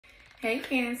Hey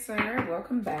Cancer,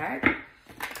 welcome back.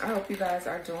 I hope you guys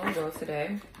are doing well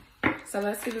today. So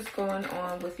let's see what's going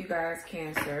on with you guys,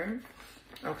 Cancer.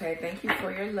 Okay, thank you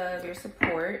for your love, your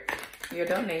support, your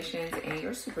donations, and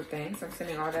your super thanks. I'm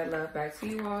sending all that love back to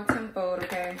you all tenfold,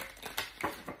 okay?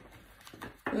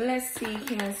 Let's see,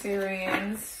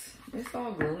 Cancerians. It's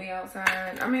all gloomy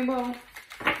outside. I mean, well,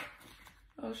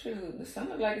 oh shoot, the sun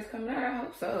looks like it's coming out. I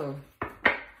hope so.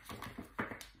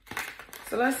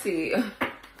 So let's see.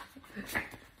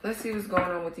 Let's see what's going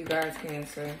on with you guys,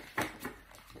 Cancer.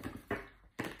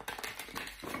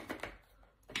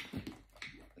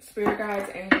 Spirit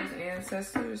guides, angels,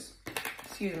 ancestors,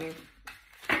 excuse me,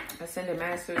 ascended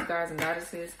masters, gods and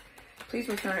goddesses, please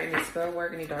return any spell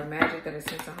work, any dark magic that is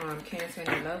sent to harm Cancer and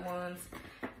your loved ones.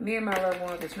 Me and my loved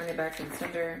ones return it back to the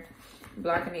sender,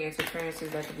 block any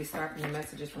interferences that could be stopping the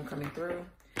messages from coming through.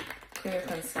 Clear,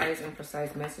 concise, and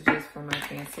precise messages for my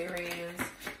Cancerians.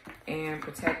 And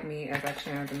protect me as I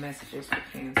channel the messages for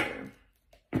Cancer.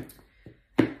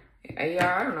 Hey, y'all,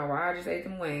 I don't know why I just ate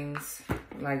them wings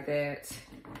like that.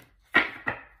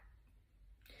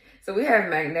 So we have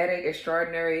magnetic,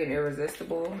 extraordinary, and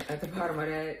irresistible at the bottom of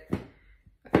that.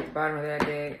 At the bottom of that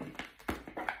deck.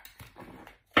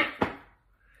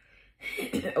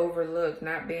 Overlooked,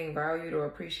 not being valued or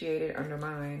appreciated,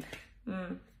 undermined.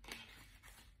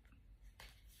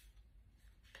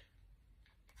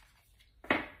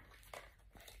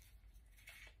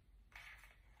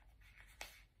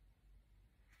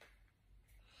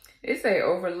 It's a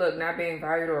overlooked, not being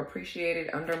valued or appreciated,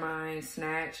 undermined,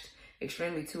 snatched,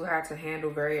 extremely too high to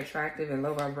handle, very attractive, and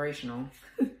low vibrational.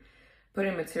 Put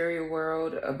in material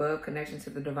world, above connection to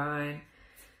the divine.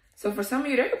 So for some of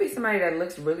you, there could be somebody that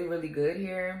looks really, really good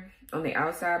here on the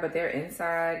outside, but their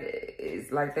inside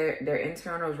is like their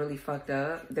internal is really fucked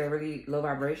up. They're really low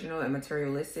vibrational and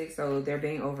materialistic, so they're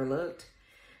being overlooked.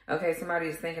 Okay, somebody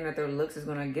is thinking that their looks is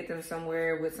going to get them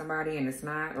somewhere with somebody and it's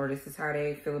not, or this is how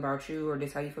they feel about you, or this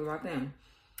is how you feel about them.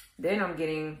 Then I'm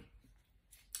getting,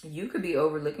 you could be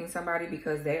overlooking somebody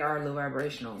because they are low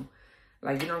vibrational.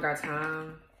 Like, you don't got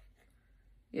time.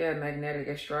 Yeah, magnetic,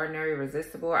 extraordinary,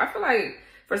 resistible. I feel like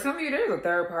for some of you, there's a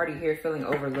third party here feeling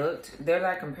overlooked. They're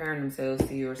like comparing themselves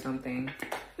to you or something.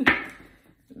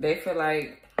 They feel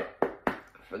like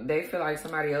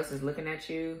somebody else is looking at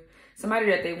you. Somebody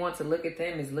that they want to look at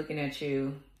them is looking at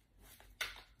you.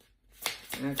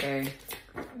 Okay.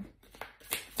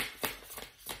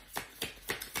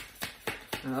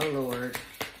 Oh, Lord.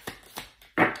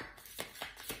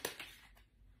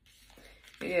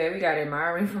 Yeah, we got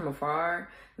admiring from afar.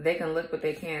 They can look, but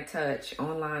they can't touch.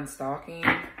 Online stalking.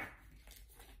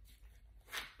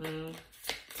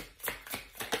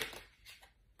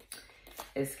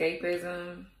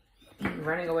 Escapism.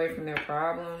 Running away from their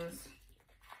problems.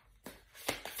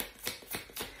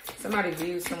 Somebody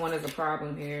views someone as a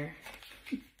problem here.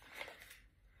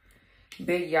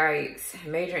 Big yikes.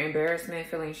 Major embarrassment,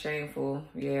 feeling shameful.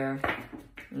 Yeah.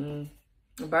 The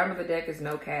bottom of the deck is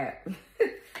no cap.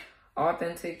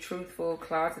 Authentic, truthful,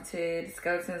 closeted,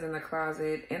 skeletons in the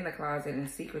closet, and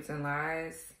secrets and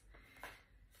lies.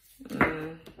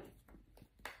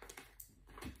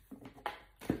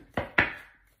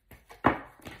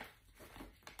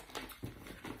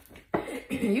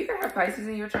 You can have Pisces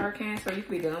in your chart, Cancer. You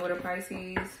could be dealing with a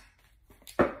Pisces.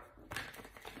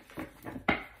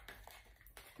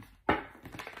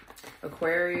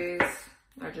 Aquarius,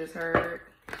 I just heard.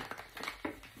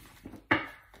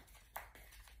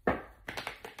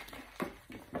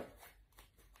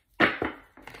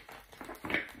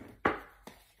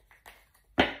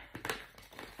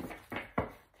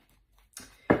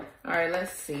 All right,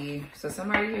 let's see. So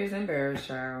somebody here is embarrassed,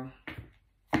 child.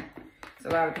 A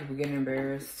lot of people getting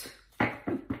embarrassed.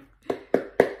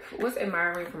 What's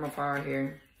admiring from afar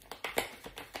here?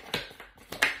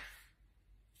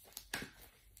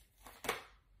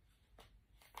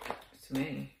 It's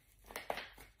me.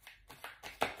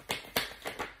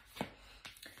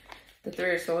 The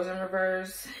Three of Swords in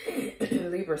reverse.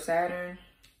 Libra, Saturn.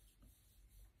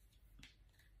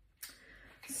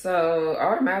 So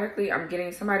automatically, I'm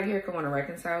getting somebody here could want to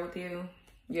reconcile with you.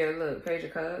 Yeah, look, Page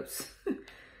of Cups.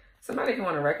 Somebody can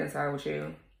want to reconcile with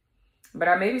you.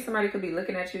 But maybe somebody could be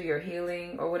looking at you, you're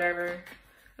healing or whatever.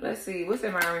 Let's see. What's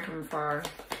admiring from afar?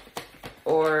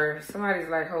 Or somebody's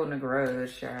like holding a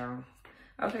grudge, child.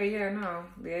 Okay, yeah, no.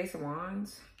 The Ace of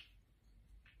Wands.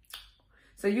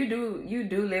 So you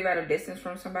do live at a distance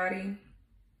from somebody.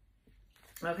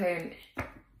 Okay.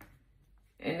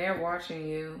 And they're watching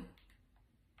you.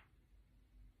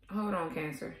 Hold on,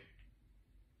 Cancer.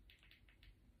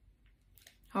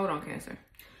 Hold on, Cancer.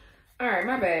 All right,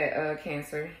 my bad,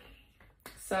 Cancer.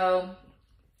 So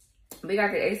We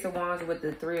got the Ace of Wands with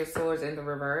the Three of Swords in the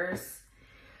reverse.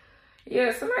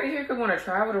 Yeah, somebody here could want to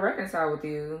travel to reconcile with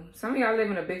you. Some of y'all live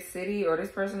in a big city, or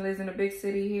this person lives in a big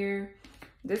city here.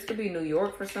 This could be New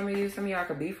York for some of you. Some of y'all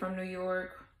could be from New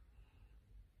York.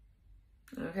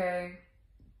 Okay.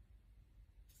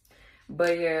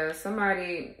 But yeah,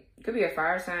 somebody could be a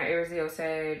fire sign, Aries, Leo,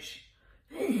 Sag.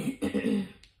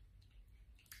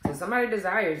 So somebody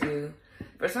desires you.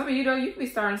 For some of you though, you could be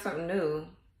starting something new.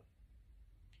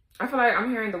 I feel like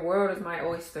I'm hearing the world is my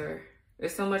oyster.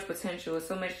 There's so much potential. There's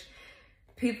so much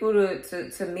people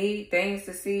to meet, things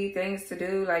to see, things to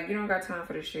do. Like, you don't got time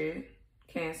for this shit,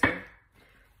 Cancer.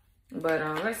 But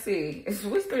let's see. It's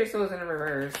with Spirit Souls in the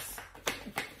reverse.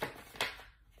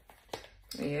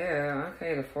 Yeah,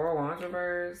 okay, the Four of Wands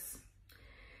reverse.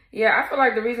 Yeah, I feel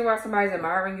like the reason why somebody's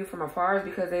admiring you from afar is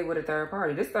because they with a third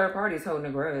party. This third party is holding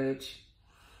a grudge.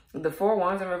 The Four of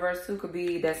Wands in reverse too could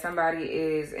be that somebody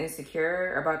is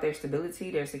insecure about their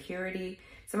stability, their security.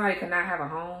 Somebody could not have a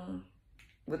home.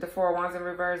 With the Four of Wands in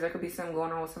reverse, there could be something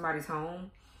going on with somebody's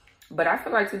home. But I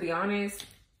feel like, to be honest,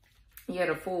 yeah,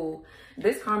 the Fool,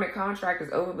 this karmic contract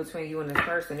is over between you and this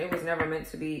person. It was never meant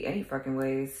to be any fucking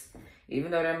ways.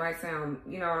 Even though that might sound,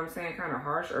 you know what I'm saying, kind of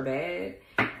harsh or bad.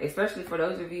 Especially for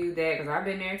those of you that, because I've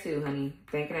been there too, honey.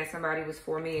 Thinking that somebody was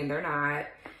for me and they're not.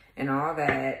 And all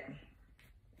that.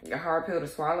 A hard pill to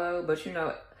swallow. But you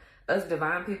know, us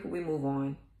divine people, we move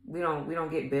on. We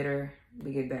don't get bitter.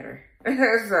 We get better.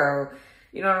 So,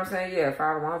 you know what I'm saying? Yeah,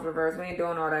 Five of Wands reverse. We ain't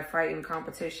doing all that fighting,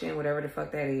 competition, whatever the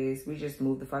fuck that is. We just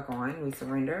move the fuck on. We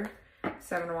surrender.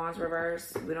 Seven of Wands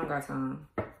reverse. We don't got time.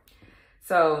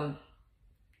 So,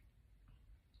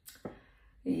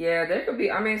 yeah, there could be,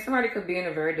 I mean, somebody could be in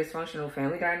a very dysfunctional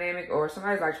family dynamic, or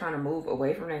somebody's like trying to move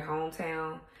away from their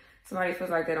hometown. Somebody feels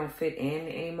like they don't fit in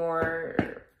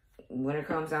anymore when it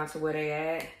comes down to where they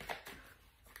at.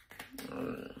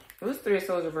 It was Three of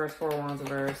Swords reverse, Four of Wands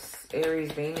reverse,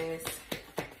 Aries, Venus.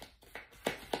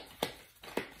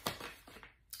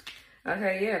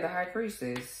 Okay, yeah, the High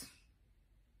Priestess.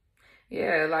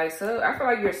 Yeah, like, so I feel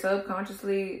like you're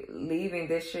subconsciously leaving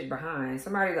this shit behind.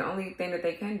 Somebody, the only thing that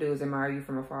they can do is admire you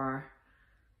from afar.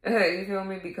 You feel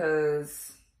me?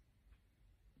 Because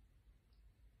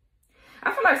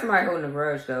I feel like somebody holding a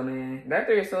grudge though, man. That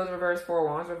Three of Swords reverse, Four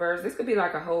of Wands reverse. This could be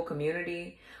like a whole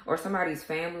community or somebody's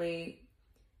family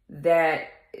that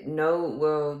know,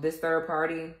 well, this third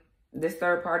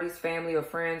party's family or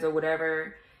friends or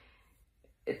whatever,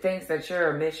 it thinks that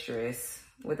you're a mistress.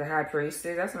 With the High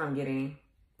Priestess, that's what I'm getting.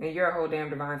 And you're a whole damn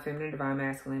divine feminine, divine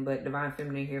masculine, but divine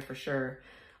feminine here for sure.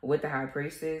 With the High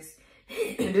Priestess,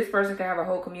 this person could have a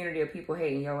whole community of people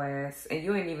hating your ass, and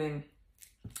you ain't even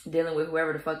dealing with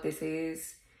whoever the fuck this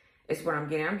is. It's what I'm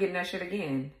getting. I'm getting that shit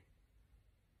again.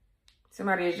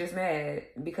 Somebody is just mad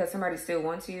because somebody still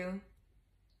wants you.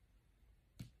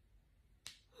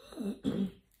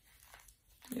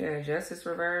 Yeah, Justice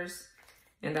reverse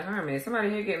and the Hermit.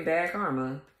 Somebody here getting bad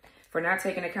karma for not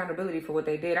taking accountability for what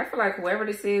they did. I feel like whoever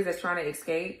this is that's trying to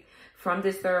escape from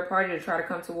this third party to try to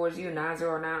come towards you,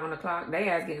 909 on the clock, they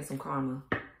ass getting some karma.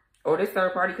 Or this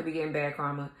third party could be getting bad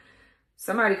karma.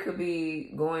 Somebody could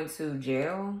be going to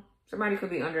jail. Somebody could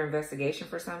be under investigation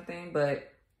for something.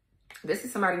 But this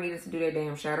is somebody needing to do their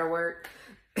damn shadow work.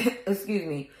 Excuse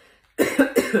me.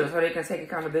 So they can take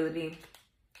accountability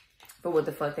for what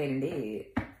the fuck they done did.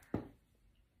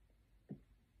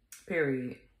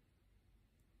 Period.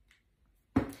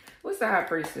 What's the High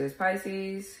Priestess?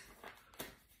 Pisces.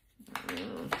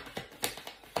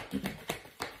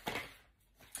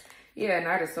 Yeah,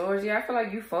 Knight of Swords. Yeah, I feel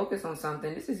like you focus on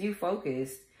something. This is you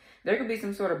focused. There could be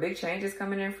some sort of big changes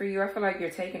coming in for you. I feel like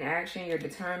you're taking action. You're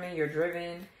determined. You're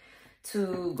driven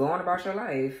to go on about your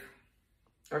life.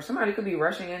 Or somebody could be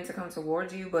rushing in to come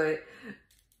towards you. But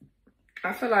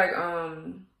I feel like,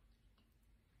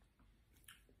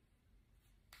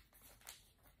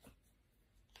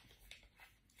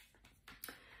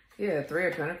 yeah, Three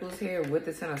of Pentacles here with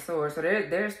the Ten of Swords. So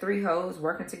there's three hoes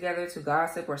working together to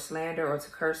gossip or slander or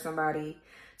to curse somebody,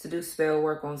 to do spell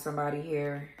work on somebody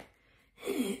here.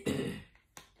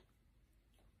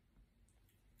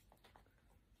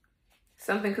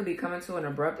 Something could be coming to an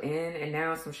abrupt end and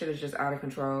now some shit is just out of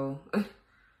control.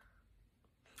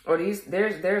 Or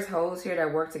there's hoes here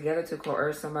that work together to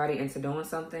coerce somebody into doing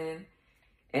something.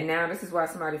 And now this is why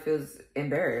somebody feels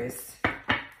embarrassed.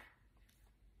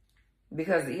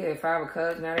 Because, yeah, Five of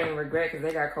Cups, now they don't regret because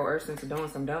they got coerced into doing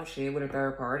some dumb shit with a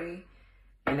third party.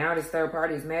 And now this third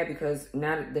party is mad because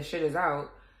now that the shit is out,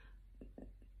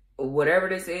 whatever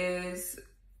this is,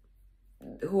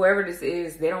 whoever this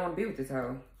is, they don't want to be with this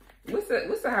hoe. What's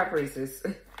the High Priestess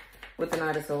with the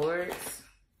Knight of Swords?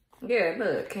 Yeah,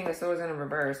 look, King of Swords in the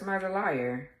reverse. Somebody's a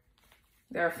liar.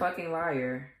 They're a fucking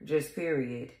liar. Just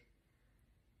period.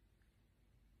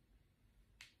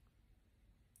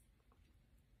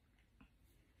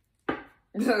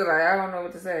 Like, I don't know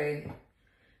what to say.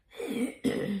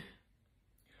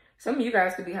 Some of you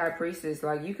guys could be high priestess.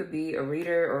 Like, you could be a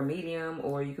reader or medium,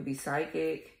 or you could be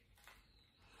psychic.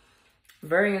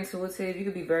 Very intuitive. You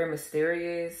could be very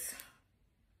mysterious.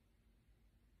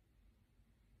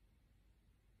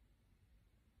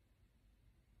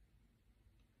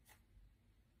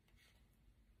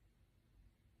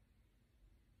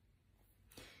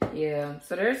 Yeah,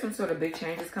 so there's some sort of big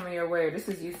changes coming your way. This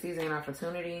is you seizing an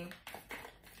opportunity,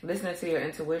 listening to your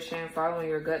intuition, following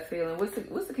your gut feeling. What's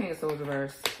the King of Swords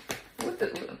reverse?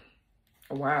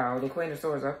 Wow, the Queen of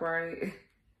Swords upright.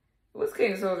 What's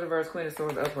King of Swords reverse, Queen of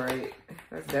Swords upright?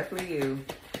 That's definitely you.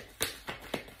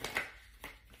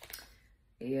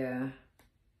 Yeah.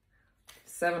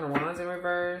 Seven of Wands in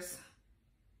reverse.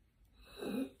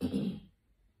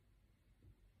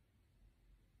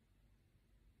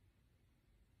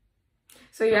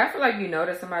 So yeah, I feel like you know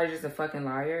that somebody's just a fucking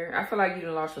liar. I feel like you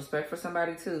done lost respect for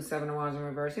somebody too. Seven of Wands in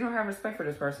reverse. You don't have respect for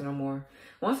this person no more.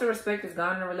 Once the respect is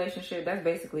gone in a relationship, that's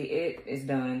basically it. It's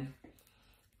done.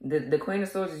 The Queen of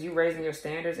Swords is you raising your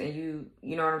standards and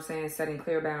you know what I'm saying, setting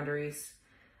clear boundaries,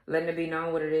 letting it be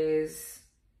known what it is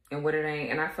and what it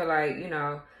ain't. And I feel like, you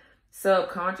know,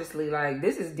 subconsciously, like,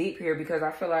 this is deep here because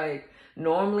I feel like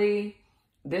normally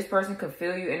this person can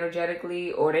feel you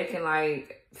energetically, or they can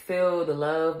like feel the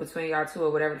love between y'all two,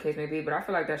 or whatever the case may be. But I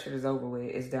feel like that shit is over with.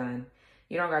 It's done.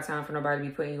 You don't got time for nobody to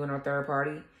be putting you in a third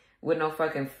party with no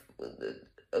fucking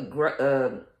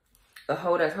a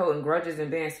hoe that's holding grudges and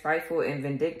being spiteful and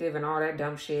vindictive and all that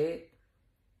dumb shit.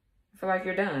 I feel like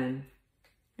you're done.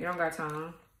 You don't got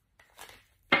time.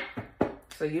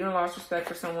 So you done lost respect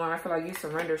for someone. I feel like you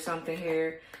surrendered something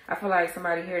here. I feel like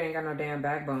somebody here ain't got no damn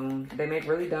backbone. They make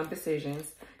really dumb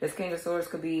decisions. This King of Swords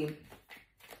could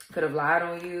have lied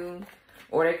on you.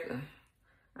 Or they,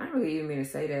 I don't really even mean to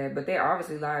say that, but they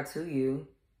obviously lied to you.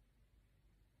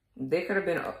 They could have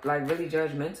been like really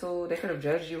judgmental. They could have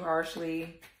judged you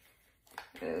harshly.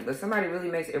 But somebody really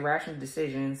makes irrational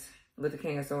decisions with the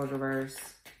King of Swords reverse.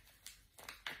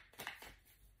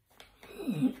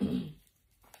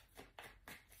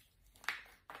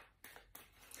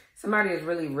 Somebody is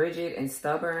really rigid and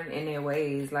stubborn in their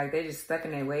ways. Like, they just stuck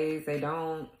in their ways. They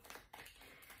don't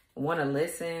want to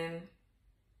listen.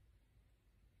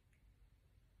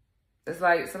 It's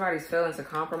like somebody's failing to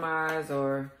compromise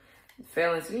or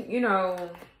failing to, you know,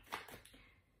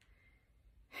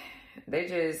 they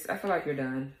just, I feel like you're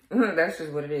done. That's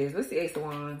just what it is. What's the Ace of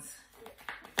Wands?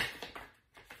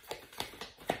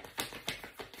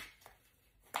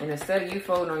 And instead of you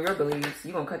folding on your beliefs,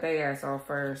 you're going to cut their ass off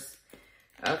first.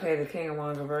 Okay, the King of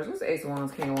Wands reverse. What's the Ace of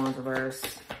Wands, King of Wands reverse?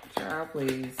 Child,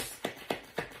 please.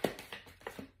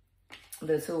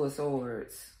 The Two of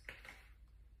Swords.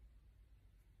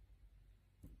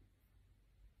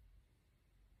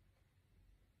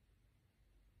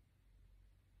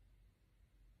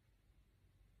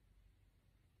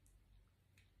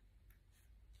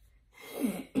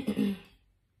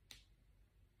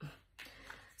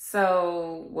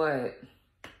 So, what?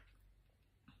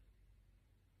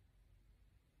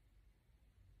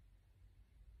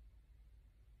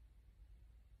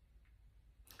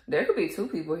 There could be two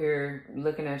people here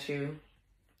looking at you.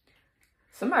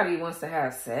 Somebody wants to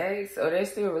have sex, or they're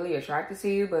still really attracted to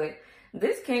you, but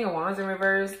this King of Wands in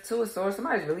reverse, Two of Swords,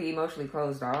 somebody's really emotionally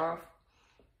closed off.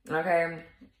 Okay?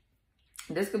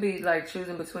 This could be like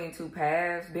choosing between two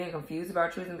paths, being confused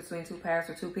about choosing between two paths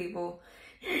or two people.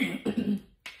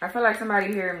 I feel like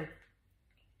somebody here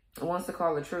wants to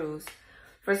call the truce.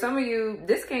 For some of you,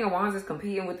 this King of Wands is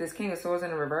competing with this King of Swords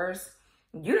in the reverse.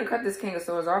 You done cut this King of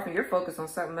Swords off and you're focused on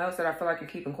something else that I feel like you're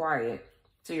keeping quiet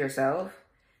to yourself.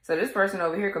 So this person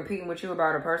over here competing with you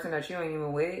about a person that you ain't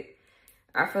even with.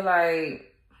 I feel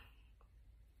like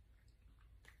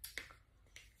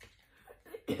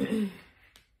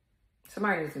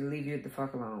somebody needs to leave you the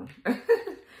fuck alone.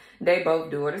 They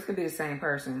both do it. This could be the same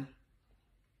person.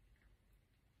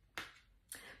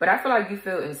 But I feel like you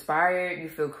feel inspired, you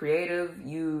feel creative,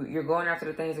 you're going after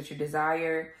the things that you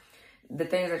desire, the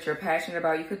things that you're passionate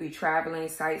about. You could be traveling,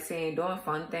 sightseeing, doing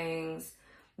fun things.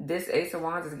 This Ace of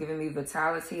Wands is giving me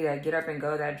vitality, that get up and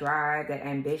go, that drive, that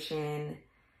ambition.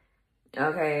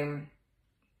 Okay.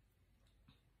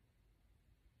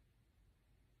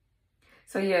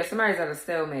 So yeah, somebody's at a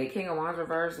stalemate. King of Wands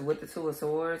reverse with the Two of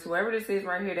Swords. Whoever this is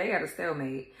right here, they got a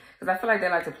stalemate. Because I feel like they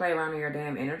like to play around in your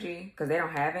damn energy because they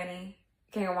don't have any.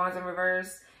 King of Wands in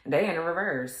reverse, they in the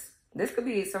reverse. This could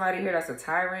be somebody here that's a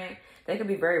tyrant. They could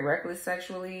be very reckless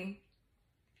sexually.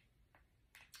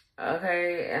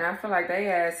 Okay, and I feel like they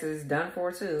ass is done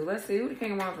for too. Let's see who the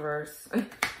King of Wands reverse.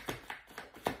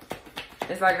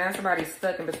 It's like now somebody's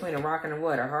stuck in between a rock and a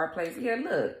what? A hard place. Yeah,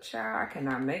 look, child, I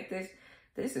cannot make this.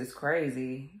 This is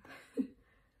crazy.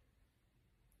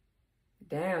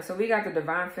 Damn, so we got the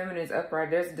Divine Feminines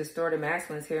upright. There's distorted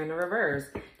masculines here in the reverse.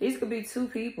 These could be two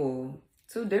people.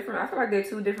 Two different, I feel like they're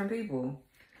two different people.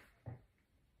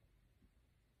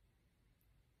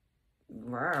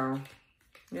 Wow.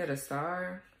 Yeah, the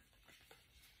Star.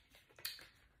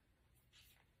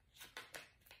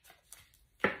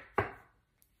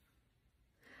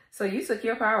 So you took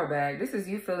your power back. This is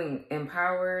you feeling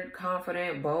empowered,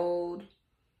 confident, bold,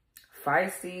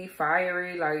 feisty,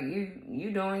 fiery. Like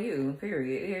you doing you,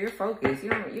 period. Yeah, you're focused.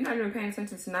 You're not even paying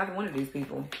attention to neither one of these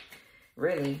people.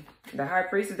 Really. The High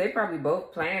Priestess, they probably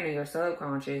both playing in your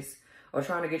subconscious or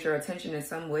trying to get your attention in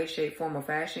some way, shape, form, or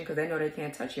fashion because they know they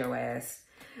can't touch your ass.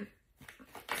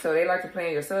 So they like to play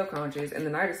in your subconscious. And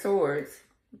the Knight of Swords,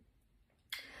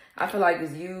 I feel like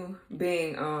is you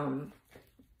being,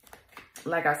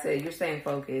 like I said, you're staying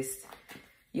focused.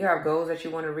 You have goals that you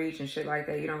want to reach and shit like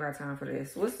that. You don't got time for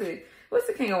this. What's the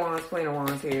King of Wands, Queen of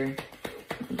Wands here?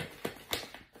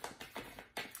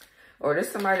 Or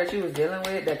this somebody that you was dealing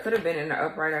with that could have been in the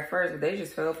upright at first, but they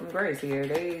just fell from grace here.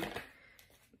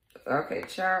 Okay,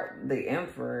 child, the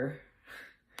Emperor.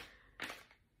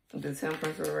 The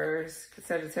Temperance reverse.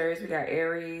 Sagittarius, we got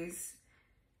Aries.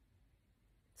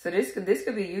 So this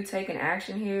could be you taking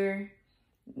action here.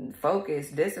 Focus,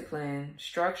 discipline,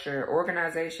 structure,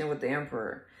 organization with the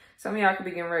Emperor. Some of y'all could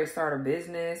be getting ready to start a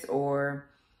business, or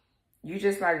you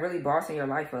just like really bossing your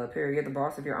life up, period. You're the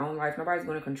boss of your own life. Nobody's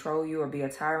going to control you or be a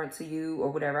tyrant to you or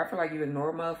whatever. I feel like you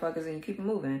ignore motherfuckers and you keep it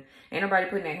moving. Ain't nobody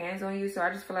putting their hands on you. So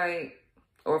I just feel like,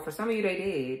 or for some of you, they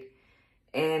did.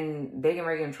 And they get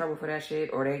ready to get in trouble for that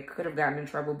shit, or they could have gotten in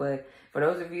trouble. But for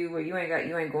those of you where you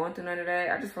ain't going through none of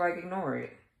that, I just feel like ignore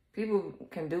it. People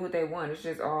can do what they want. It's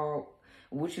just all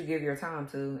what you give your time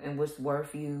to and what's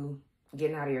worth you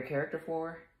getting out of your character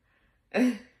for.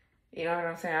 You know what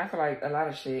I'm saying? I feel like a lot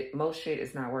of shit, most shit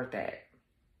is not worth that.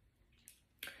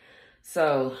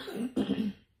 So,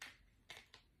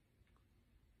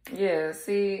 yeah,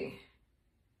 see,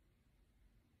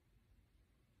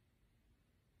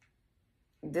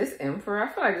 this Emperor, I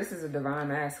feel like this is a divine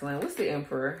masculine. What's the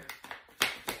Emperor?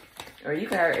 Or you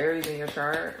could have Aries in your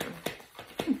chart.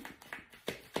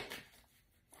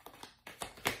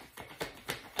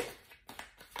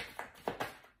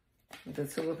 The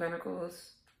Two of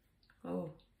Pentacles.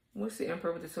 Oh, what's the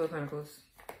Emperor with the Two of Pentacles?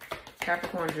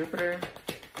 Capricorn, Jupiter.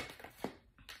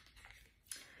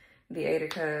 The Eight of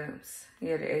Cups.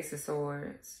 Yeah, the Ace of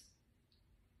Swords.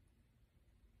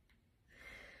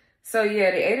 So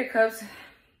yeah, the Eight of Cups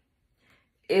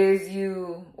is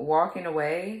you walking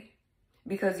away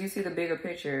because you see the bigger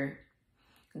picture.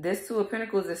 This Two of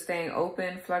Pentacles is staying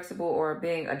open, flexible, or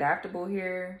being adaptable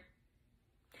here.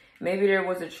 Maybe there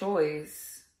was a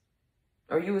choice.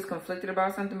 Or you was conflicted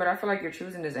about something, but I feel like you're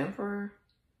choosing this Emperor.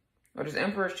 Or this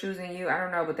Emperor is choosing you. I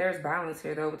don't know, but there's balance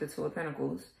here, though, with the Two of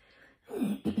Pentacles.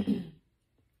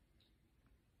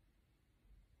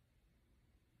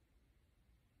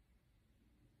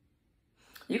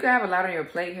 You could have a lot on your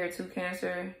plate here, too,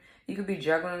 Cancer. You could be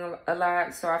juggling a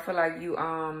lot. So I feel like you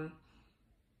are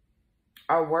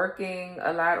working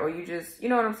a lot, or you just, you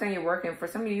know what I'm saying? You're working. For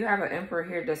some of you, you have an Emperor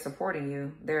here that's supporting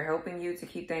you. They're helping you to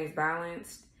keep things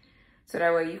balanced. So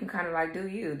that way you can kind of like do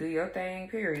your thing,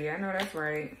 period. I know that's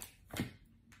right.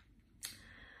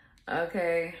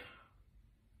 Okay.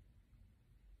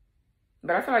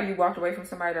 But I feel like you walked away from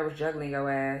somebody that was juggling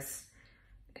your ass.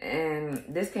 And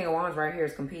this King of Wands right here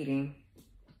is competing.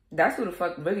 That's who the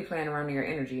fuck really playing around in your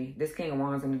energy. This King of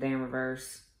Wands in the damn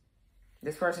reverse.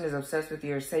 This person is obsessed with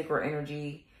your sacred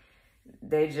energy.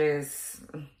 They just...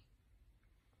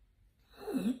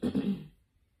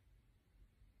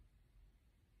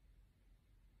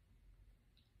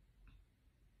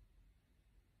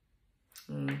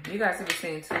 You guys have been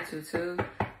seeing 222.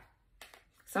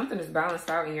 Something is balanced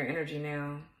out in your energy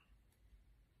now.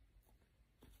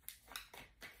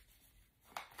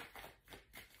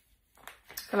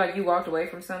 I feel like you walked away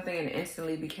from something and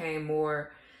instantly became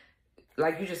more,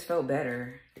 like you just felt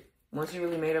better. Once you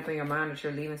really made up in your mind that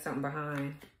you're leaving something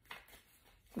behind.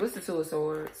 What's the Two of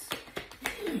Swords?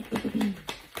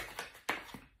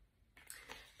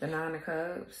 The Nine of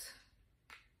Cups.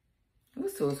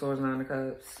 What's Two of Swords, Nine of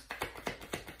Cups?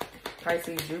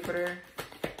 Pisces, Jupiter.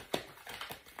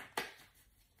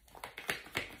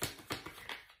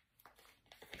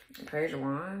 Page of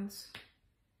Wands.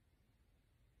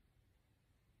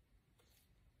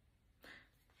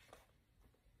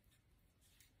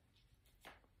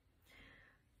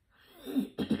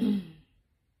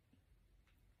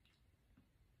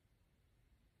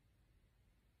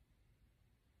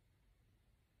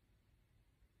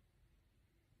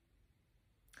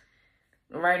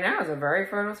 Right now is a very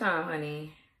fertile time,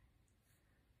 honey.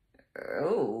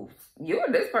 Oh, you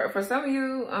and this part, for some of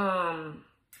you,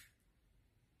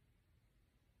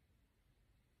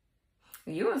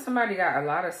 you and somebody got a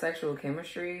lot of sexual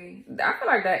chemistry. I feel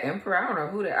like that Emperor, I don't know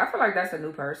who that, I feel like that's a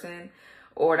new person.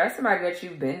 Or that's somebody that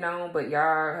you've been known, but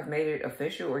y'all have made it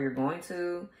official or you're going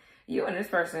to. You and this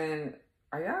person,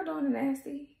 are y'all doing the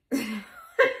nasty?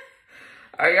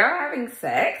 Are y'all having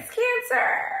sex,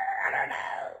 Cancer? I don't know.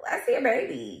 I see a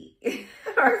baby.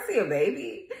 I see a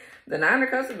baby. The Nine of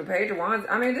Cups and the Page of Wands.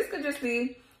 I mean, this could just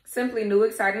be simply new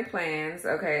exciting plans.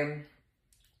 Okay.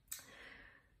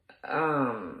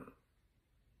 But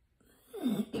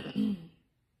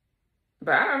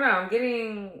I don't know. I'm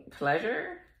getting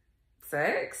pleasure,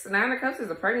 sex. Nine of Cups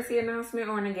is a pregnancy announcement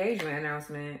or an engagement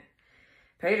announcement.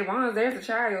 Page of Wands, there's a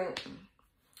child.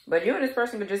 But you and this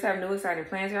person could just have new exciting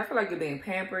plans here. I feel like you're being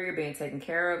pampered, you're being taken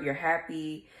care of, you're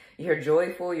happy, you're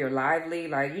joyful, you're lively.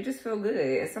 Like, you just feel good.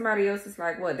 And somebody else is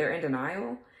like, what, they're in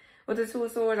denial? With the Two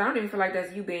of Swords, I don't even feel like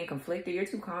that's you being conflicted. You're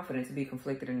too confident to be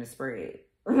conflicted in the spread.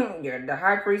 You're the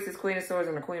High Priestess, Queen of Swords,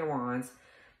 and the Queen of Wands.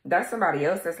 That's somebody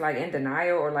else that's like in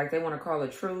denial, or like they want to call a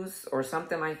truce or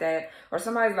something like that. Or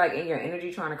somebody's like in your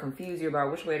energy trying to confuse you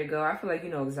about which way to go. I feel like you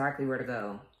know exactly where to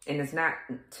go. And it's not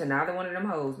to neither one of them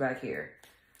hoes back here.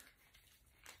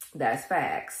 That's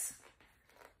facts.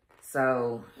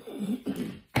 So,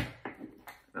 I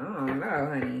don't know,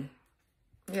 honey.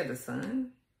 Yeah, the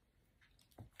Sun.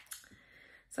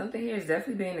 Something here is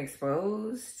definitely being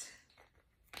exposed.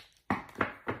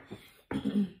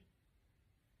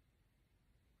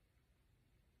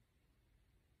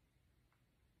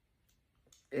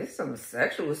 There's some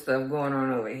sexual stuff going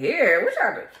on over here. What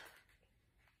y'all do?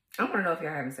 I want to know if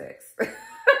y'all having sex.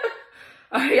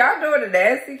 Are y'all doing a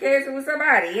nasty Cancer with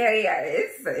somebody? Yeah,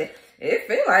 it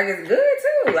feels like it's good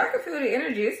too. I can feel the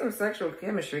energy. It's some sexual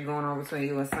chemistry going on between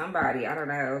you and somebody. I don't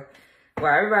know.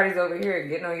 Well, everybody's over here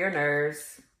getting on your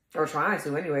nerves, or trying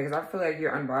to anyway, because I feel like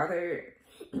you're unbothered.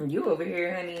 You over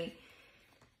here, honey,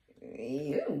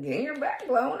 you getting your back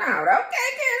blown out.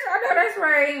 Okay, Cancer, I know that's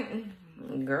right.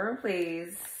 Girl,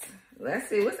 please. Let's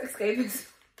see. What's escapism?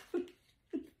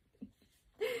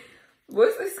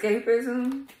 What's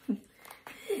escapism?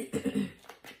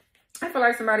 I feel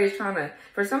like somebody is trying to,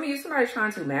 for some of you, somebody's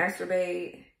trying to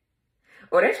masturbate.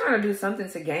 Or they're trying to do something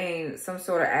to gain some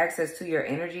sort of access to your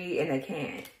energy, and they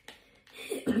can't.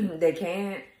 They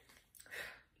can't.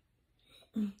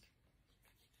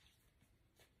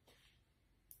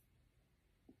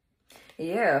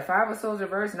 Yeah, Five of Swords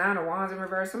reverse, Nine of Wands in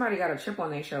reverse. Somebody got a chip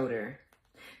on their shoulder.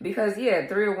 Because, yeah,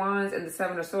 Three of Wands and the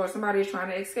Seven of Swords, somebody is trying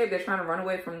to escape. They're trying to run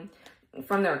away from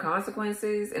their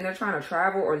consequences, and they're trying to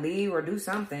travel or leave or do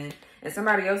something, and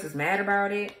somebody else is mad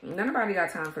about it. Nobody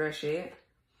got time for that shit.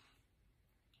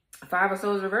 Five of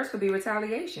Swords reverse could be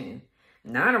retaliation.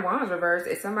 Nine of Wands reverse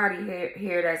is somebody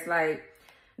here that's like,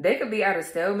 they could be at a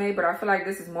stalemate, but I feel like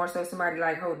this is more so somebody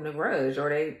like holding a grudge, or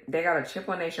they got a chip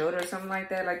on their shoulder or something like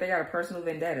that. Like they got a personal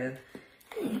vendetta.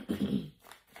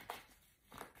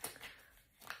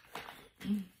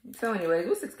 So anyways,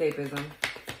 what's escapism?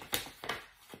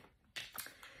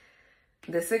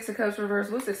 The Six of Cups reverse.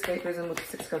 What's escapism with the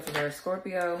Six of Cups reverse?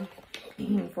 Scorpio.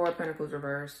 Four of Pentacles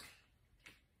reverse.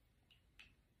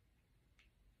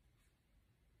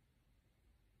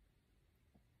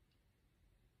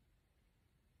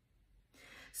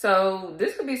 So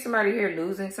this could be somebody here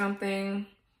losing something.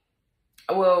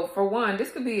 Well, for one,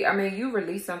 this could be, I mean, you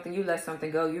release something, you let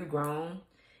something go, you've grown,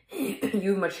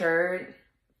 you've matured.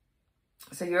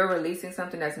 So you're releasing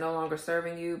something that's no longer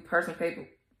serving you, person,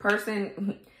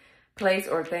 place,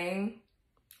 or thing,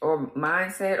 or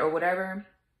mindset, or whatever.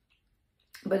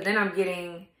 But then I'm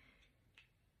getting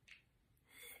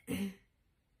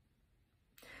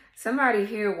somebody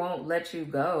here won't let you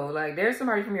go. Like there's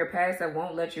somebody from your past that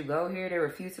won't let you go here. They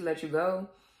refuse to let you go.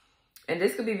 And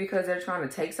this could be because they're trying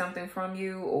to take something from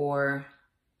you, or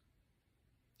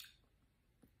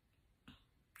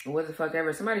what the fuck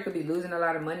ever. Somebody could be losing a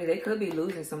lot of money. They could be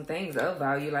losing some things of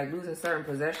value, like losing certain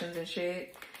possessions and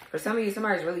shit. For some of you,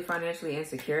 somebody's really financially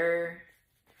insecure.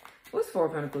 What's Four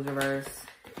of Pentacles reverse?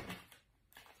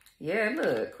 Yeah,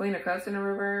 look. Queen of Cups in the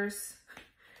reverse.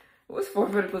 What's Four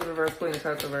of Pentacles reverse? Queen of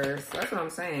Cups reverse. That's what I'm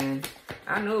saying.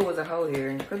 I knew it was a hoe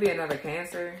here. Could be another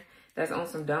Cancer that's on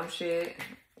some dumb shit.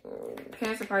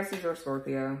 Cancer, Pisces, or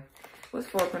Scorpio. What's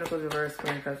Four of Pentacles reverse?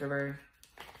 Queen of Cups reverse.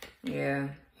 Yeah.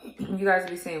 You guys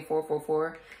will be saying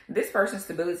 444. This person's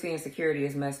stability and security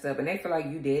is messed up, and they feel like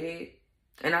you did it.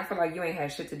 And I feel like you ain't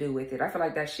had shit to do with it. I feel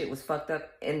like that shit was fucked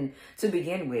up to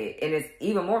begin with. And it's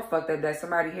even more fucked up that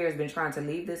somebody here has been trying to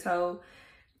leave this hoe.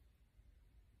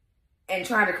 and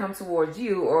trying to come towards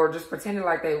you, or just pretending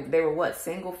like they were what,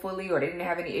 single fully, or they didn't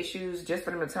have any issues, just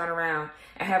for them to turn around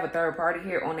and have a third party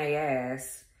here on their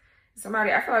ass.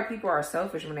 Somebody, I feel like people are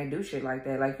selfish when they do shit like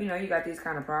that. Like, you know, you got these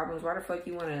kind of problems. Why the fuck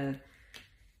you want to...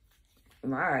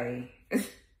 Why?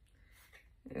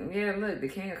 Yeah, look, the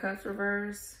King of Cups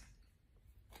reverse.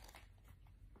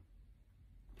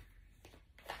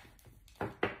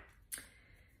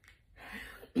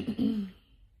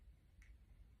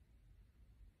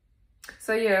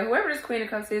 So yeah, whoever this Queen of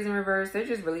Cups is in reverse, they're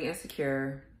just really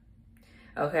insecure.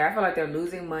 Okay, I feel like they're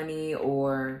losing money,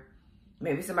 or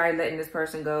maybe somebody letting this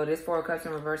person go. This Four of Cups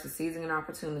in reverse is seizing an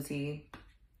opportunity.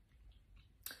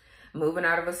 Moving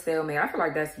out of a stalemate. I feel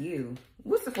like that's you.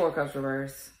 What's the Four of Cups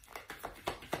reverse?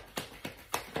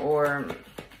 Or,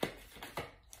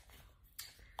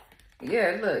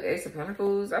 yeah, look, Ace of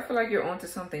Pentacles. I feel like you're onto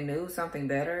something new, something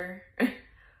better.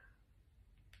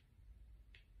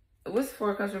 What's the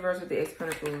Four of Cups reverse with the Ace of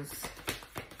Pentacles?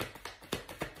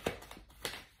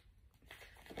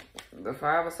 The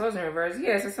Five of Swords in reverse.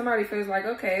 Yeah, so somebody feels like,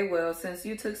 okay, well, since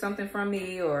you took something from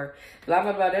me, or blah,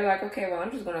 blah, blah. They're like, okay, well,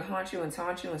 I'm just going to haunt you and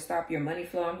taunt you and stop your money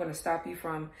flow. I'm going to stop you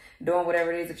from doing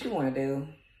whatever it is that you want to do.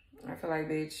 I feel like,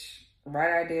 bitch,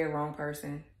 right idea, wrong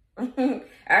person.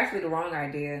 Actually, the wrong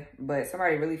idea. But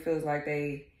somebody really feels like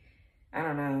they, I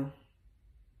don't know.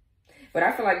 But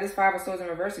I feel like this Five of Swords in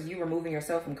reverse is you removing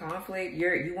yourself from conflict.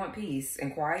 You want peace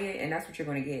and quiet, and that's what you're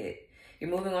going to get. You're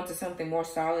moving on to something more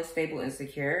solid, stable, and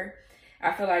secure.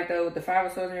 I feel like, though, the Five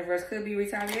of Swords in reverse could be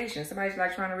retaliation. Somebody's,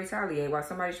 like, trying to retaliate while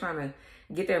somebody's trying to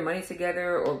get their money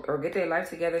together, or get their life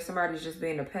together. Somebody's just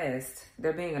being a pest.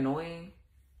 They're being annoying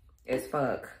as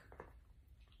fuck.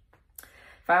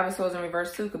 Five of Swords in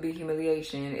reverse, too, could be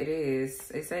humiliation. It is.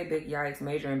 They say big yikes,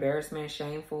 major embarrassment,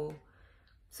 shameful.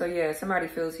 So, yeah, somebody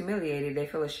feels humiliated. They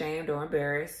feel ashamed or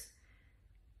embarrassed.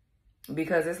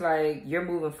 Because it's like, you're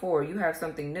moving forward. You have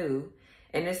something new.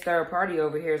 And this third party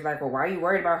over here is like, well, why are you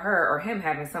worried about her or him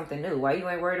having something new? Why you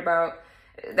ain't worried about...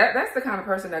 That's the kind of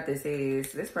person that this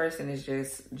is. This person is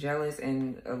just jealous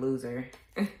and a loser.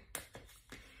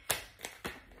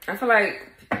 I feel like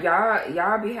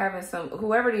y'all be having some...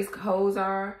 Whoever these hoes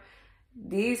are,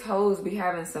 these hoes be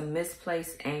having some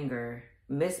misplaced anger,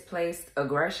 misplaced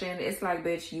aggression. It's like,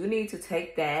 bitch, you need to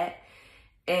take that,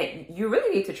 and you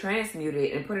really need to transmute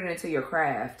it and put it into your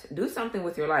craft. Do something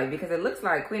with your life, because it looks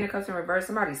like Queen of Cups in reverse,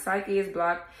 somebody's psyche is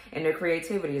blocked and their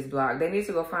creativity is blocked. They need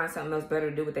to go find something else better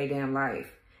to do with their damn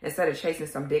life. Instead of chasing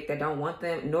some dick that don't want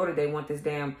them, nor do they want this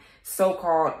damn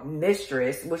so-called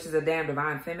mistress, which is a damn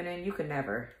divine feminine. You could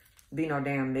never be no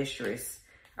damn mistress.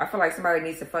 I feel like somebody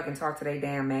needs to fucking talk to their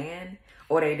damn man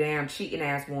or their damn cheating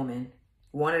ass woman.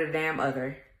 One or the damn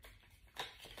other.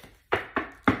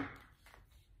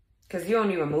 Because you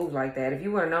don't even move like that. If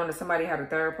you would have known that somebody had a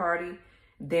third party,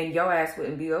 then your ass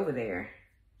wouldn't be over there.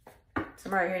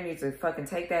 Somebody here needs to fucking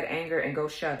take that anger and go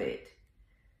shove it.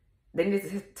 They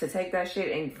need to take that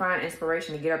shit and find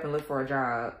inspiration to get up and look for a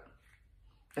job.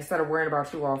 Instead of worrying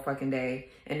about you all fucking day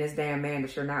and this damn man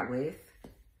that you're not with.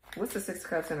 What's the Six of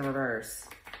Cups in the reverse?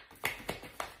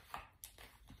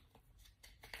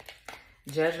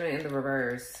 Judgment in the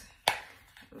reverse.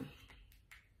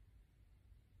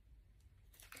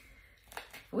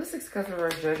 What's Six of Cups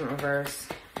reverse, Judgment reverse?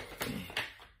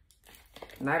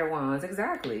 Knight of Wands.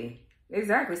 Exactly.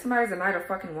 Exactly. Somebody's a Knight of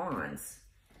fucking Wands.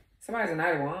 Somebody's a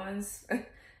Knight of Wands.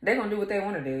 They're going to do what they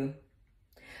want to do.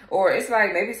 Or it's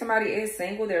like maybe somebody is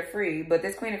single, they're free. But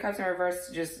this Queen of Cups in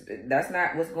reverse, just, that's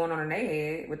not what's going on in their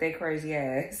head with their crazy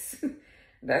ass.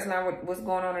 That's not what's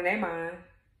going on in their mind.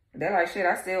 They're like, shit,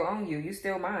 I still own you. You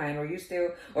still mine. Or you still,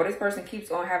 or this person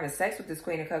keeps on having sex with this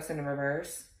Queen of Cups in the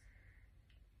reverse.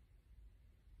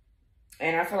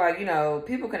 And I feel like, you know,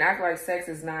 people can act like sex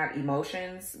is not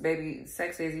emotions. Baby,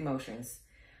 sex is emotions.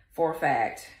 For a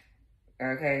fact.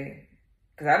 Okay?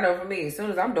 Because I know for me, as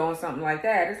soon as I'm doing something like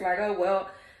that, it's like, oh, well,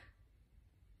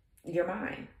 you're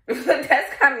mine.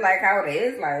 That's kind of like how it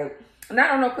is. Like, and I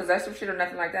don't know possessive shit or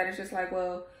nothing like that. It's just like,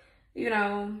 well, you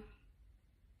know,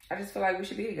 I just feel like we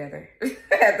should be together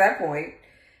at that point.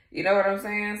 You know what I'm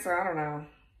saying? So I don't know.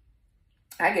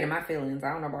 I get in my feelings.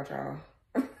 I don't know about y'all.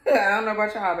 I don't know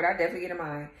about y'all, but I definitely get in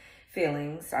my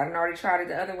feelings. I've already tried it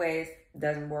the other ways. It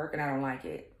doesn't work, and I don't like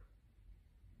it.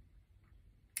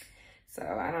 So,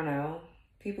 I don't know.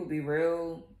 People be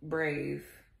real brave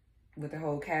with the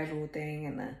whole casual thing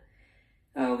and the,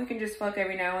 oh, we can just fuck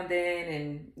every now and then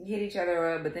and hit each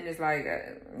other up. But then it's like,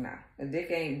 nah.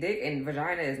 Dick and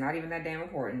vagina is not even that damn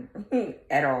important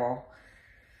at all.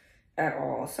 At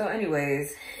all. So,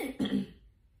 anyways.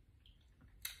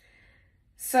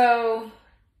 So...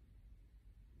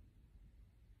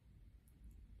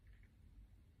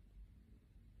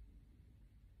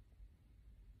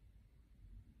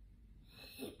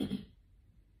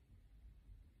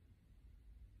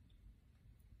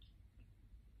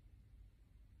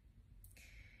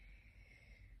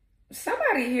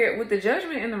 somebody here with the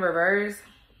Judgment in the reverse,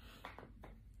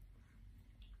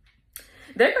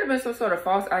 there could have been some sort of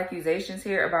false accusations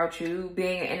here about you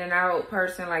being an in and out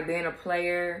person, like being a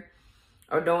player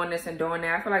or doing this and doing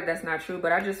that. I feel like that's not true,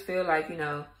 but I just feel like, you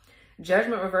know,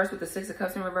 Judgment reverse with the Six of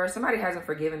Cups in reverse, somebody hasn't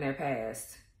forgiven their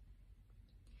past.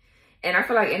 And I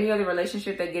feel like any other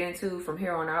relationship they get into from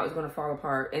here on out is going to fall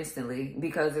apart instantly,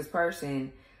 because this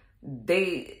person,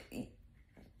 they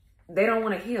don't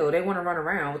want to heal. They want to run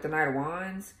around with the Knight of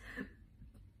Wands.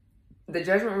 The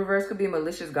Judgment reverse could be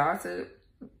malicious gossip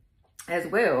as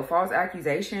well. False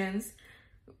accusations.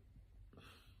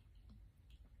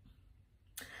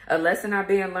 A lesson not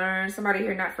being learned. Somebody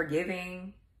here not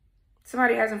forgiving.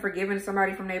 Somebody hasn't forgiven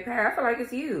somebody from their past. I feel like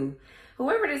it's you.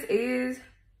 Whoever this is,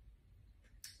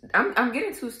 I'm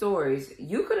getting two stories.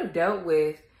 You could have dealt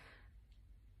with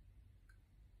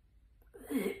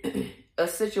a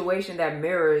situation that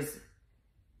mirrors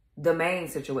the main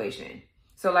situation.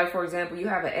 So like, for example, you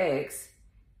have an ex,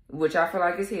 which I feel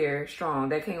like is here, strong,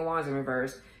 that King of Wands in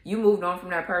reverse. You moved on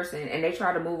from that person and they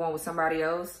try to move on with somebody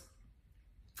else.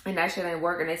 And that shit ain't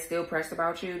working. They still pressed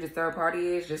about you. The third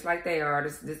party is just like they are.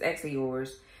 This ex of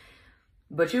yours.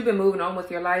 But you've been moving on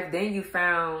with your life. Then you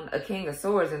found a King of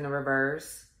Swords in the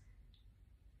reverse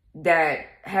that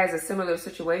has a similar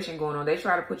situation going on. They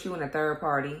try to put you in a third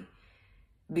party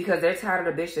because they're tired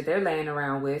of the bitch that they're laying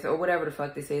around with, or whatever the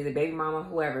fuck this is, a baby mama,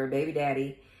 whoever, baby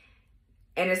daddy.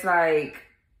 And it's like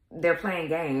they're playing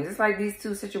games. It's like these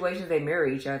two situations, they mirror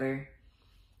each other.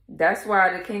 That's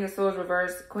why the King of Swords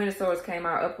reverse, Queen of Swords came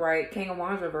out upright. King of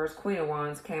Wands reverse, Queen of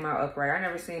Wands came out upright. I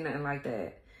never seen nothing like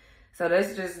that. So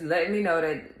that's just letting me know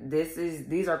that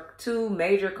these are two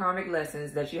major karmic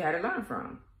lessons that you had to learn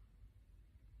from.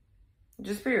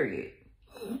 Just period.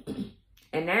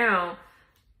 And now,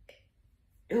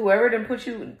 whoever done put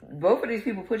you, both of these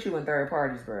people put you in third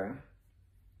parties, bro.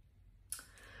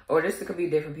 Or this could be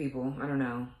different people. I don't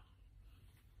know.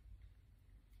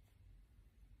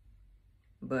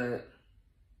 But,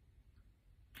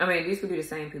 I mean, these could be the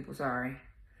same people, sorry.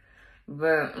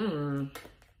 But,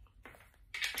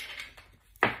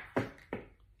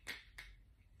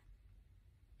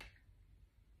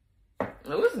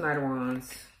 what's the Knight of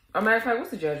Wands? As a matter of fact,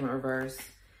 what's the Judgment reverse?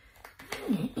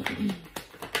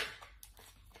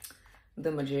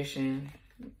 The Magician.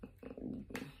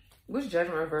 What's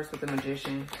Judgment reverse with the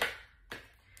Magician?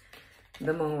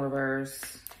 The Moon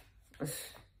reverse.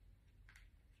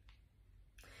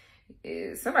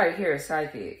 Somebody here is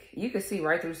psychic. You can see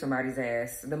right through somebody's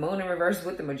ass. The Moon in reverse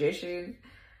with the Magician.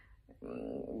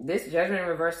 This Judgment in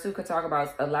reverse too could talk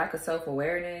about a lack of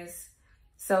self-awareness,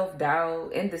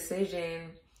 self-doubt,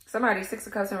 indecision. Somebody, Six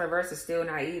of Cups in reverse, is still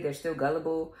naive. They're still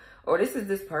gullible. Or this is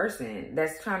this person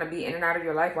that's trying to be in and out of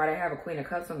your life while they have a Queen of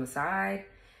Cups on the side.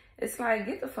 It's like,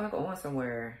 get the fuck on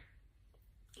somewhere.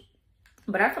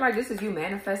 But I feel like this is you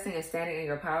manifesting and standing in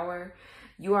your power.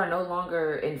 You are no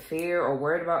longer in fear or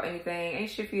worried about anything. Ain't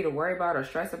shit for you to worry about or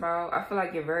stress about. I feel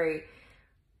like you're very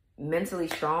mentally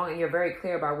strong and you're very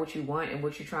clear about what you want and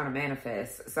what you're trying to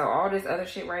manifest. So all this other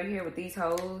shit right here with these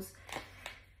hoes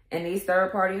and these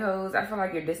third party hoes, I feel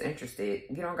like you're disinterested.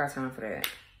 You don't got time for that.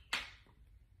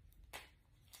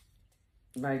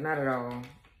 Like, not at all.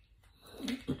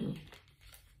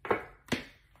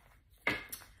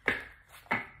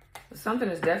 Something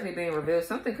is definitely being revealed.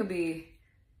 Something could be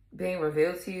being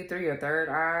revealed to you through your third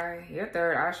eye. Your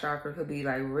third eye chakra could be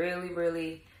like really,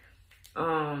 really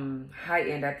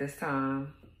heightened at this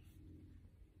time.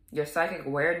 Your psychic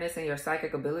awareness and your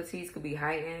psychic abilities could be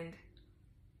heightened.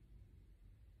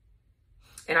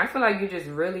 And I feel like you're just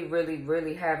really, really,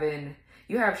 really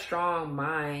you have strong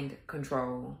mind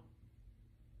control.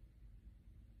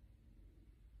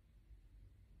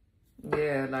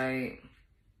 Yeah, like,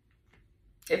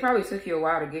 it probably took you a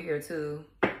while to get here too.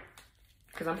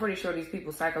 Because I'm pretty sure these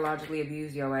people psychologically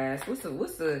abuse your ass. What's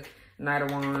the Knight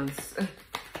of Wands?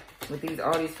 With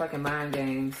all these fucking mind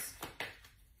games.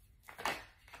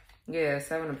 Yeah,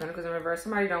 Seven of Pentacles in reverse.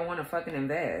 Somebody don't want to fucking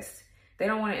invest. They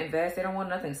don't want to invest. They don't want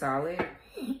nothing solid.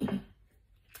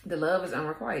 The love is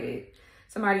unrequited.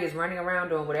 Somebody is running around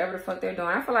doing whatever the fuck they're doing.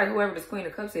 I feel like whoever this Queen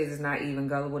of Cups is not even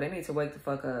gullible. They need to wake the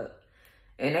fuck up.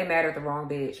 And they mad at the wrong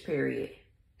bitch, period.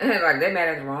 Like, they mad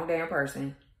at the wrong damn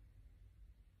person.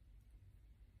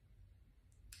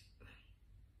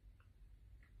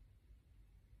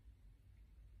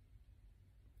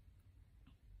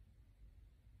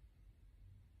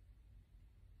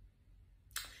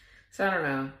 So, I don't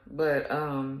know. But,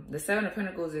 the Seven of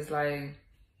Pentacles is like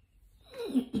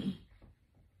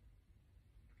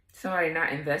somebody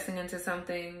not investing into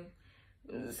something.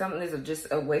 Something is just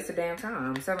a waste of damn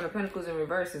time. Seven of Pentacles in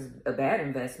reverse is a bad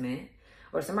investment.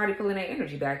 Or somebody pulling their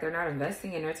energy back. They're not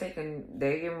investing and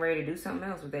they're getting ready to do something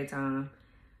else with their time.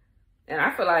 And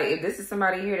I feel like if this is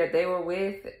somebody here that they were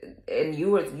with and you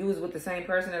was with the same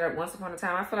person that once upon a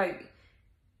time, I feel like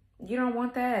you don't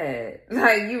want that.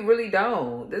 Like, you really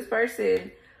don't. This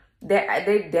person,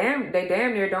 they damn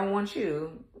near don't want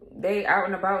you. They out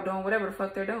and about doing whatever the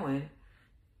fuck they're doing.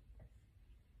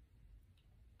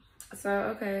 So,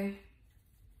 okay.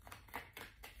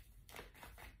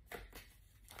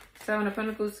 Seven of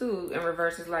Pentacles too in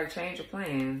reverse is like change of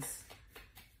plans.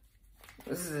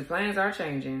 The plans are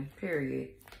changing, period.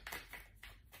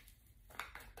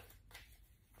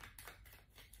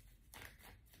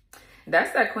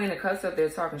 That's that Queen of Cups up there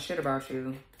talking shit about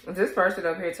you. This person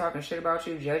up here talking shit about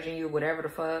you, judging you, whatever the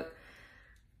fuck.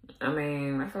 I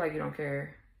mean, I feel like you don't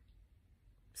care.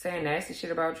 Saying nasty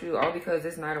shit about you, all because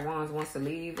this Knight of Wands wants to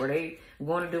leave, or they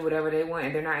want to do whatever they want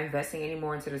and they're not investing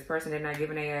anymore into this person. They're not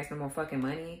giving their ass no more fucking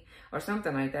money or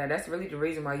something like that. That's really the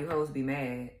reason why you hoes be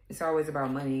mad. It's always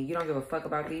about money. You don't give a fuck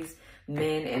about these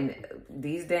men, and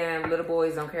these damn little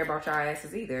boys don't care about y'all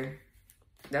asses either.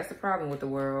 That's the problem with the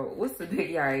world. What's the big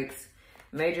yikes?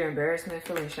 Major embarrassment,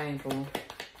 feeling shameful.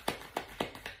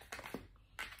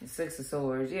 Six of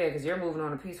Swords. Yeah, because you're moving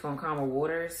on to peaceful and calmer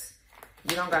waters.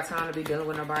 You don't got time to be dealing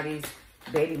with nobody's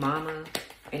baby mama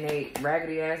and they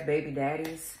raggedy ass baby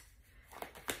daddies.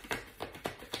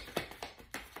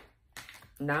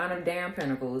 Nine of damn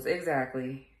Pentacles.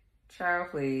 Exactly. Child,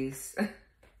 please.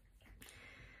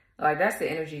 Like, that's the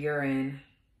energy you're in.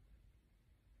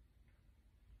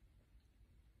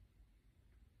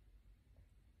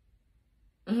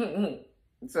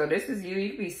 So this is you. You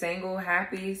could be single,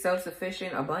 happy,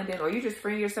 self-sufficient, abundant, or you just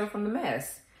freeing yourself from the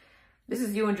mess. This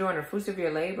is you enjoying the fruits of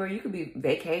your labor. You could be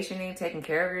vacationing, taking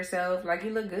care of yourself. Like,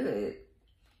 you look good.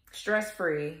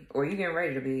 Stress-free. Or you getting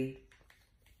ready to be.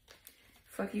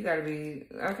 Fuck, you gotta be.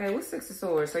 Okay, what's Six of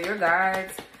Swords? So your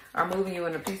guides are moving you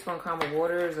into peaceful and calmer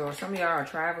waters. Or some of y'all are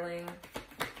traveling.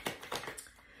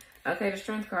 Okay, the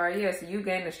Strength card. Yes, yeah, so you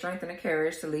gain the strength and the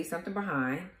courage to leave something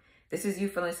behind. This is you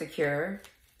feeling secure.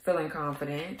 Feeling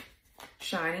confident.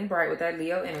 Shining bright with that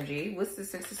Leo energy. What's the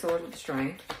Six of Swords with the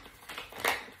Strength?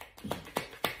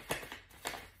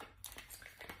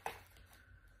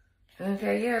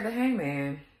 Okay, yeah, the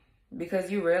Hangman.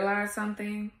 Because you realize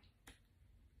something.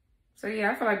 So yeah,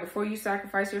 I feel like before you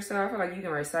sacrifice yourself, I feel like you can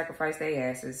already sacrifice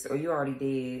their asses. Or you already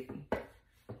did.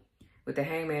 With the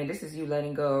Hangman, this is you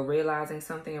letting go, realizing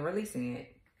something and releasing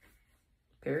it.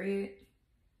 Period.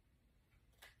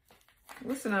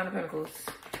 What's the Nine of Pentacles?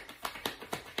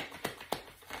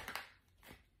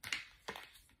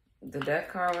 The Death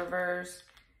card reverse.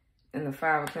 And the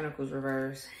Five of Pentacles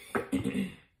reverse.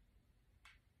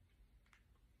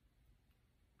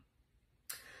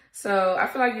 So, I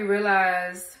feel like you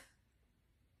realize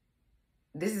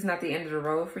this is not the end of the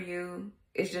road for you.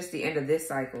 It's just the end of this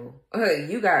cycle.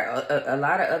 You got a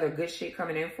lot of other good shit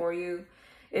coming in for you.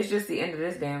 It's just the end of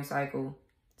this damn cycle.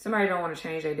 Somebody don't want to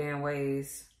change their damn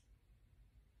ways.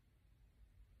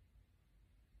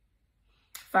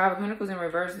 Five of Pentacles in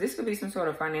reverse. This could be some sort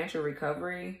of financial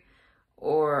recovery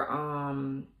or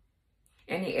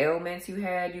any ailments you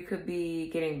had. You could be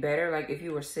getting better. Like if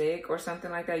you were sick or something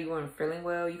like that, you weren't feeling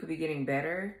well, you could be getting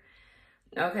better.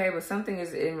 Okay, but something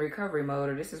is in recovery mode,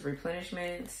 or this is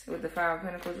replenishment with the Five of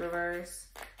Pentacles reverse.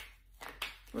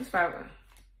 What's Five of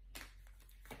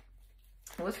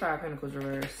Pentacles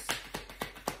reverse?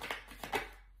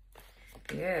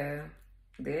 Yeah,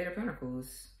 the Eight of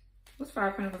Pentacles. What's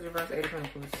Five of Pentacles reverse? Eight of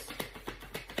Pentacles.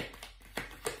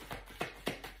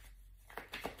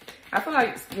 I feel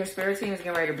like your spirit team is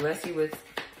getting ready to bless you with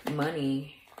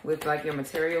money, with like your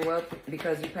material wealth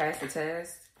because you passed the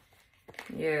test.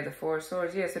 Yeah, the Four of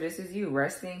Swords. Yeah, so this is you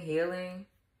resting, healing.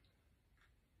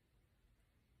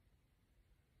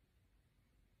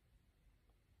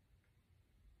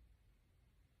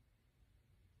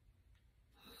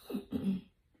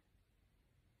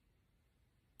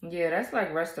 Yeah, that's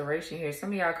like restoration here.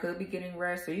 Some of y'all could be getting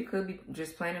rest, or you could be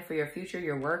just planning for your future.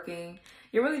 You're working.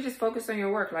 You're really just focused on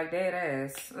your work, like dead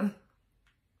ass.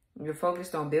 You're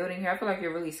focused on building here. I feel like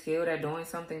you're really skilled at doing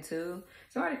something too.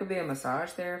 Somebody could be a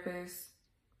massage therapist.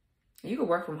 You could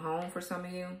work from home for some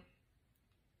of you.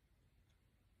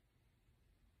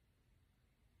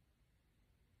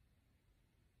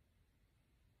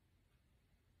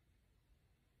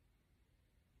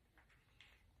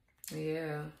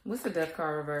 Yeah. What's the Death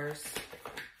card reverse?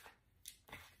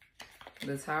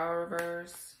 The Tower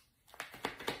reverse.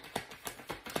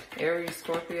 Aries,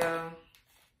 Scorpio.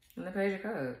 And the Page of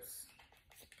Cups.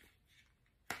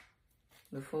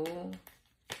 The Fool.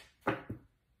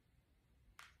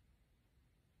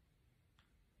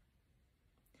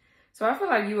 So I feel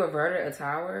like you averted a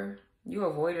tower. You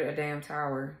avoided a damn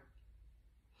tower.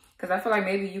 Because I feel like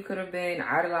maybe you could have been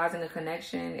idolizing a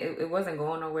connection. It wasn't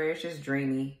going nowhere. It's just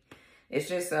dreamy. It's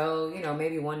just so, you know,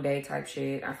 maybe one day type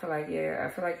shit. I feel like, yeah, I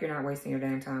feel like you're not wasting your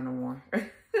damn time no more.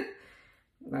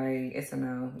 Like, it's a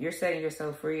no. You're setting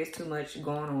yourself free. It's too much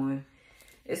going on.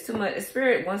 It's too much.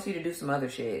 Spirit wants you to do some other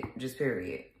shit. Just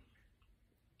period.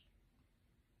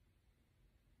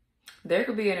 There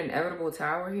could be an inevitable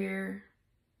tower here.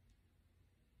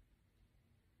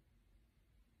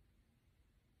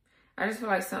 I just feel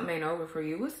like something ain't over for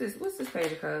you. What's this? What's this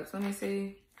Page of Cups? Let me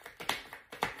see.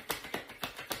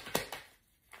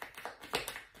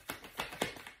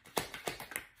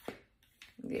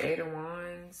 The Eight of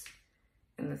Wands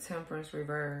and the Temperance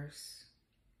reverse.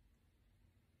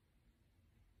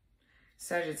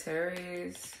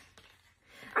 Sagittarius.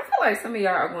 I feel like some of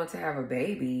y'all are going to have a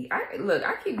baby. Look,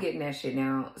 I keep getting that shit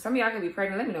now. Some of y'all could be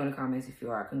pregnant. Let me know in the comments if you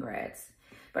are. Congrats.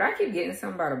 But I keep getting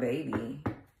something about a baby.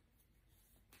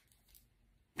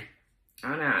 I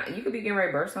don't know. You could be getting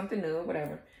ready to birth something new or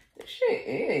whatever. This shit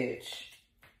itch.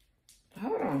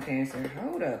 Hold on, Cancer.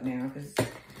 Hold up now, because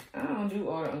I don't do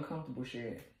all the uncomfortable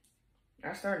shit.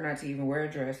 I started not to even wear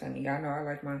a dress, honey. Y'all know I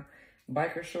like my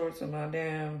biker shorts and my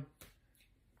damn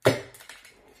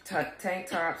tank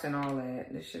tops and all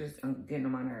that. This shit is getting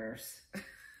on my nerves.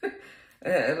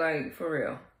 Like, for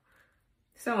real.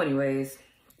 So anyways.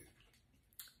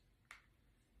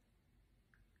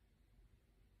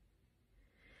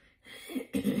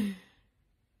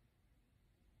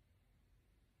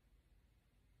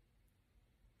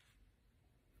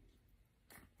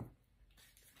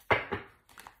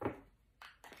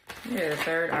 Yeah,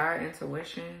 third eye,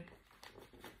 intuition.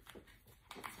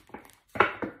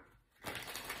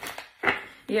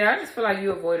 Yeah, I just feel like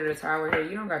you avoided a tower here.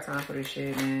 You don't got time for this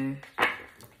shit, man.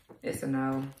 It's a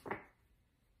no.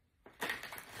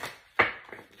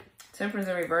 Temperance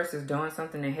in reverse is doing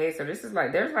something in hate. So this is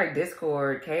like, there's like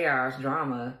discord, chaos,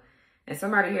 drama. And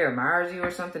somebody here admires you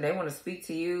or something. They want to speak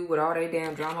to you with all their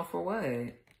damn drama for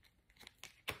what?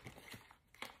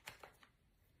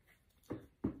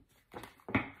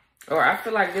 Or I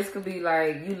feel like this could be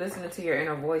like you listening to your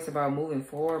inner voice about moving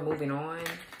forward, moving on.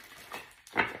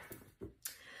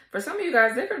 For some of you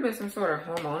guys, there could have been some sort of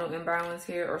hormonal imbalance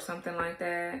here or something like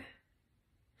that.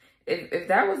 If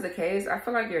that was the case, I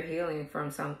feel like you're healing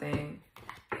from something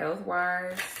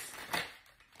health-wise.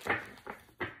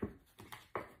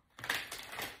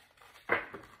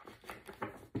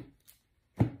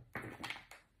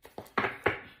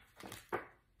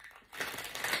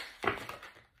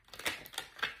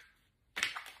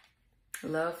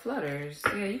 Love flutters.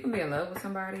 Yeah, you can be in love with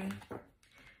somebody.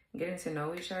 Getting to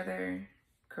know each other.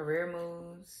 Career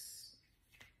moves.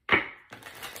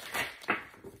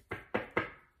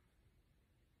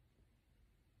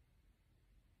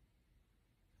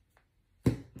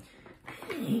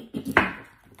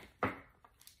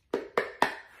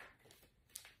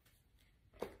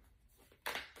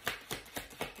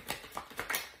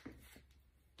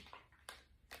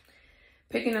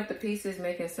 Picking up the pieces,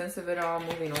 making sense of it all,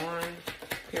 moving on.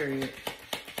 Period.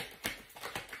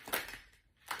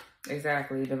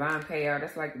 Exactly. Divine payout.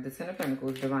 That's like the Ten of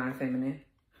Pentacles, divine feminine.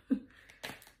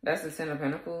 That's the Ten of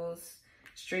Pentacles.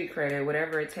 Street credit,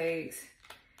 whatever it takes.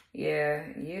 Yeah,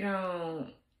 you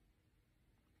don't...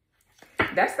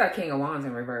 That's that King of Wands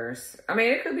in reverse. I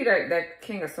mean, it could be that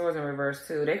King of Swords in reverse,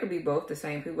 too. They could be both the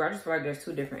same people. I just feel like there's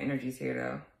two different energies here,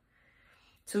 though.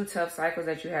 Two tough cycles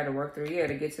that you had to work through. Yeah,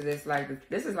 to get to this, like,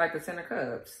 this is like the Ten of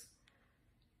Cups.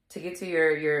 To get to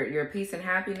your peace and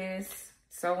happiness.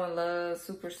 So in love,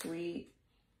 super sweet.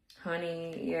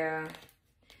 Honey, yeah.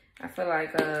 I feel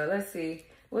like, let's see.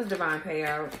 What's divine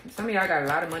payout? Some of y'all got a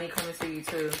lot of money coming to you,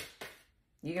 too.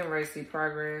 You can really see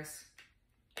progress.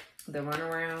 The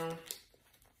runaround.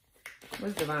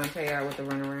 What's divine payout with the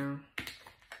runaround?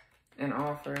 An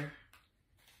offer.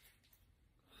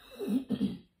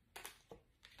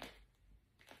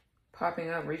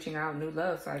 Popping up, reaching out, new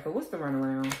love cycle. What's the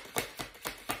runaround?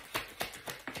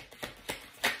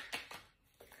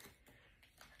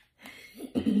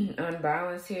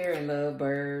 Unbalanced here and love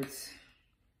birds.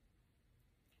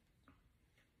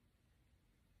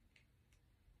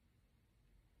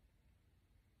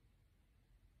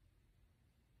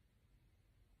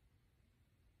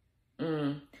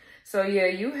 So yeah,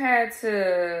 you had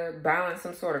to balance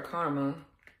some sort of karma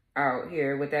out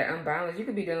here with that unbalance. You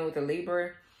could be dealing with a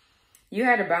Libra. You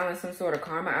had to balance some sort of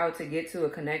karma out to get to a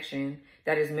connection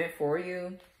that is meant for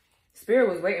you. Spirit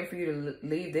was waiting for you to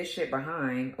leave this shit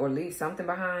behind or leave something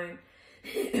behind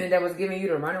that was giving you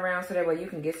the runaround so that way you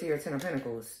can get to your Ten of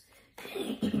Pentacles.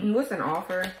 What's an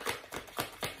offer?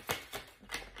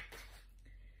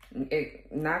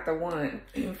 Not the one.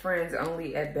 Friends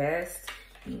only at best.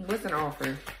 What's an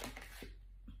offer?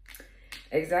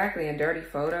 Exactly, and dirty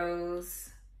photos.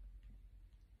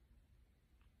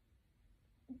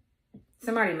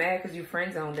 Somebody mad because you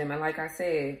friend zoned them. And like I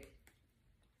said,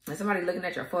 and somebody looking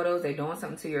at your photos, they doing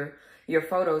something to your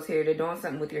photos here. They're doing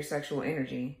something with your sexual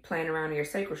energy. Playing around in your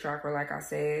sacral chakra, like I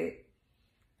said.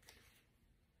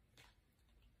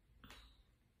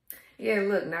 Yeah,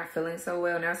 look, not feeling so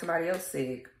well. Now somebody else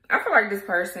sick. I feel like this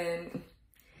person,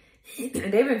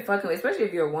 and they've been fucking with, especially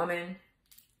if you're a woman,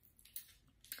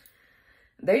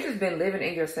 they just been living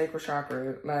in your sacral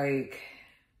chakra. Like,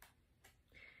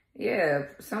 yeah,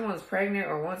 someone's pregnant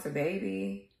or wants a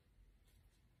baby.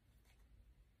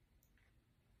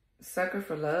 Sucker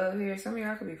for love here. Some of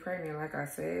y'all could be pregnant, like I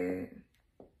said.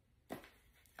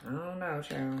 I don't know,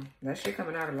 child. That shit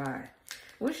coming out a lot.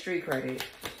 What's street credit?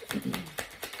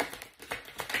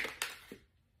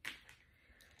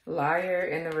 Liar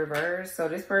in the reverse. So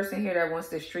this person here that wants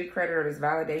this street credit or this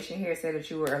validation here said that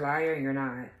you were a liar and you're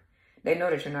not. They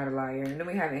know that you're not a liar. And then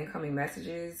we have incoming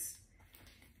messages.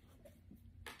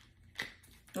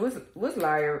 What's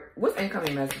liar? What's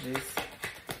incoming messages?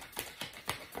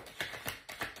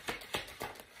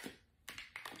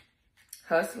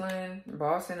 Hustling,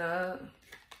 bossing up,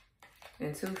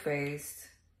 and two-faced.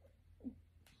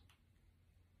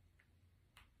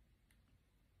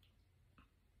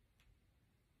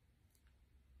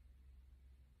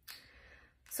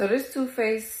 So this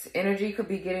two-faced energy could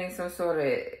be getting some sort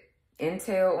of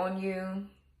intel on you.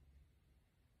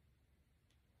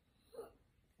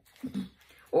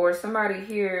 Or somebody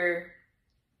here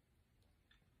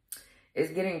is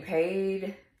getting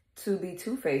paid to be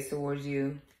two-faced towards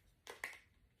you.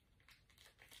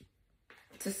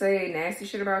 To say nasty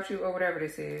shit about you or whatever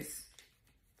this is.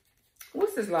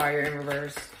 What's this liar in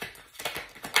reverse?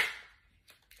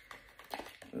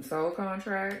 Soul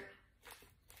contract.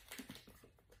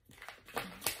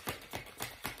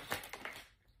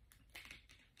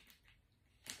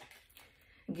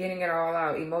 Getting it all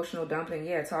out. Emotional dumping.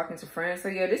 Yeah, talking to friends. So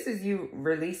yeah, this is you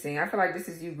releasing. I feel like this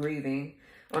is you grieving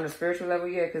on a spiritual level.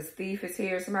 Yeah, because thief is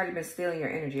here. Somebody been stealing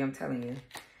your energy, I'm telling you.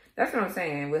 That's what I'm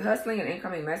saying. With hustling and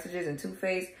incoming messages and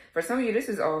two-faced, for some of you, this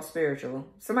is all spiritual.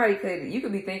 You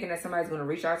could be thinking that somebody's going to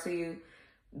reach out to you,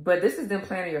 but this is them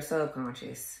playing in your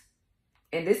subconscious.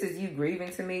 And this is you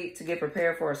grieving to me to get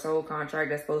prepared for a soul contract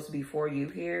that's supposed to be for you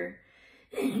here.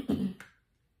 Is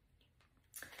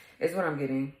what I'm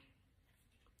getting.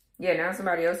 Yeah, now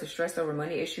somebody else is stressed over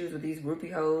money issues with these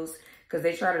groupie hoes because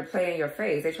they try to play in your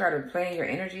face. They try to play in your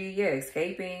energy. Yeah,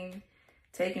 escaping,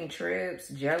 taking trips,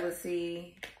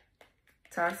 jealousy,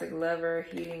 toxic lover,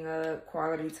 heating up,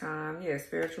 quality time. Yeah,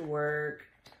 spiritual work.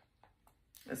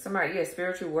 Somebody, yeah,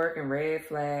 spiritual work and red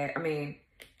flag. I mean,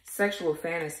 sexual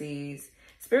fantasies.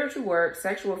 Spiritual work,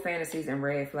 sexual fantasies, and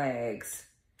red flags.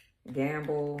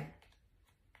 Gamble.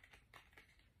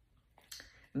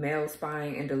 Male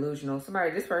spying and delusional.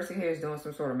 This person here is doing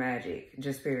some sort of magic.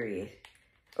 Just period.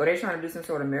 Or they're trying to do some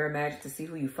sort of mirror magic to see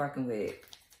who you fucking with.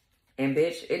 And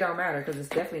bitch, it don't matter because it's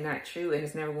definitely not true and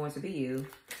it's never going to be you.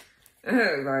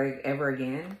 Like, ever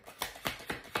again.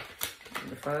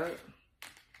 The fuck?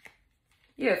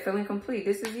 Yeah, feeling complete.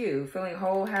 This is you. Feeling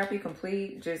whole, happy,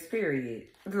 complete, just period.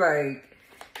 Like,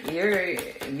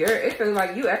 it feels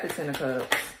like you at the 10 of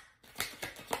Cups.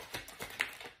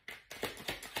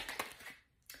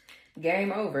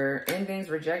 Game over. Endings,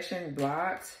 rejection,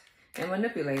 blocked, and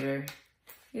manipulator.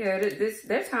 Yeah,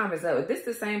 their time is up. If this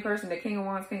the same person, the King of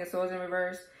Wands, King of Swords in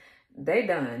reverse, they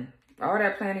done. All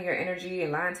that planning your energy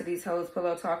and lying to these hoes,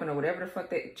 pillow talking, or whatever the fuck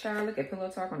they... Child, look at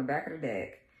pillow talk on the back of the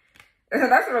deck.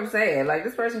 That's what I'm saying. Like,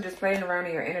 this person just playing around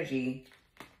in your energy.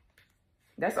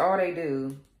 That's all they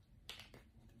do.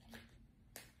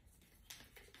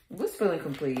 What's feeling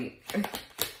complete?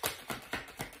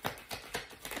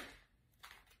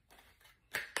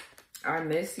 I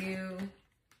miss you.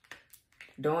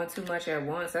 Doing too much at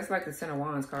once. That's like the 10 of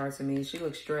Wands card to me. She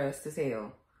looks stressed as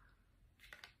hell.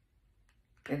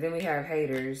 And then we have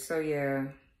haters. So yeah.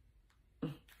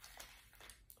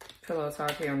 Pillow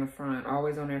talk here on the front.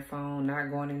 Always on their phone. Not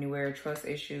going anywhere. Trust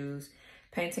issues.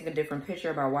 Painting a different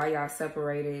picture about why y'all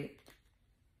separated.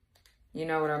 You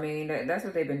know what I mean? That's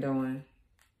what they've been doing.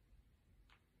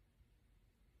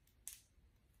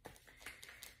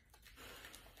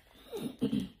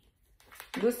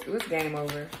 What's game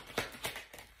over?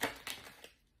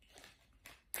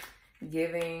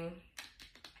 Giving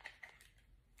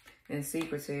and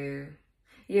secretive.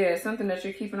 Yeah, something that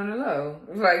you're keeping on the low.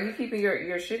 Like, you're keeping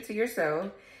your shit to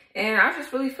yourself. And I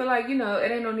just really feel like, you know,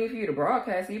 it ain't no need for you to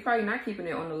broadcast. You're probably not keeping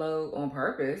it on the low on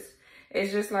purpose.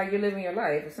 It's just like you're living your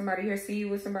life. If somebody here see you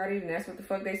with somebody, then that's what the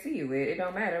fuck they see you with. It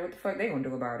don't matter what the fuck they gonna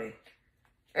do about it.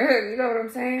 You know what I'm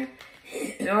saying?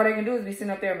 And all they can do is be sitting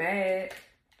up there mad.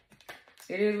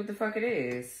 It is what the fuck it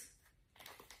is.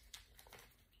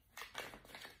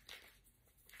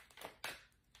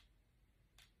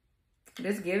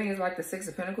 This giving is like the Six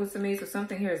of Pentacles to me. So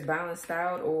something here is balanced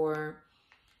out, or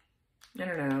I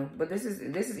don't know. But this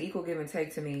is equal give and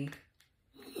take to me.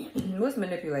 What's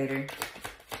manipulator?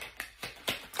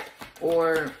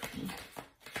 Or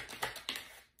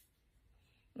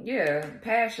yeah,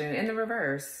 passion in the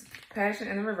reverse. Passion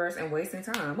in the reverse and wasting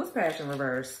time. What's passion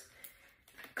reverse?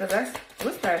 Because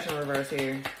what's passion reverse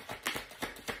here?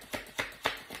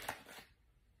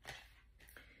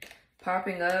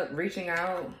 Popping up, reaching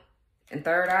out, and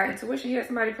third eye intuition. Yeah,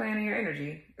 somebody playing in your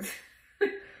energy.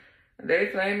 They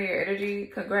playing in your energy.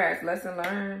 Congrats. Lesson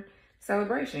learned.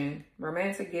 Celebration.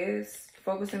 Romantic gifts.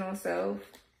 Focusing on self.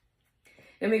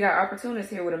 Then we got opportunities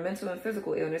here with a mental and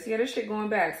physical illness. Yeah, this shit going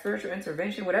back. Spiritual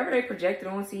intervention. Whatever they projected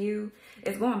onto you,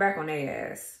 it's going back on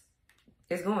their ass.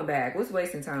 It's going back. What's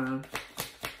wasting time?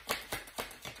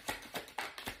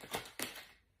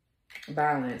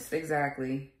 Balance.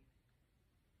 Exactly.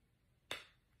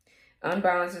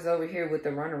 Unbalance is over here with the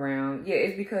runaround. Yeah,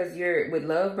 it's because you're with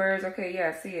lovebirds. Okay,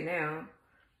 yeah, I see it now.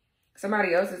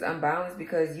 Somebody else is unbalanced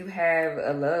because you have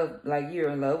a love, like you're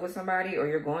in love with somebody or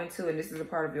you're going to, and this is a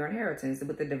part of your inheritance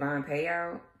with the divine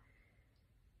payout.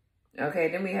 Okay,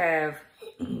 then we have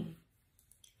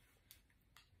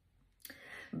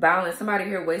balance. Somebody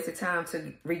here wasted time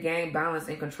to regain balance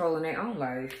and control in their own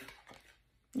life.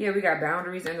 Yeah, we got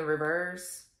boundaries in the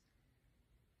reverse.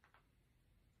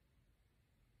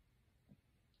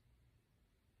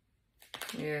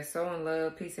 Yeah, so in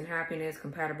love, peace and happiness,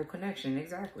 compatible connection.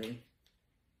 Exactly.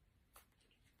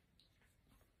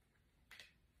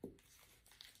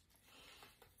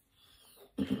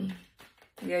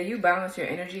 Yeah, you balance your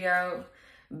energy out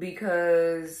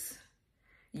because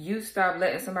you stop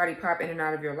letting somebody pop in and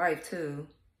out of your life too.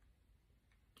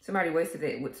 Somebody wasted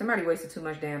it. Somebody wasted too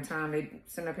much damn time. They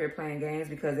sitting up here playing games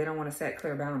because they don't want to set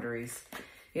clear boundaries.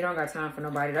 You don't got time for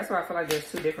nobody. That's why I feel like there's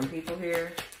two different people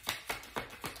here.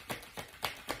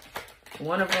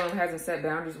 One of them hasn't set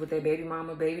boundaries with their baby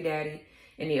mama, baby daddy.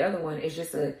 And the other one is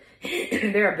just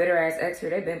they're a bitter ass ex here.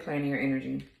 They've been playing your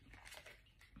energy.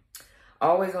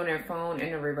 Always on their phone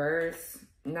in the reverse.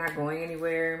 Not going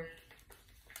anywhere.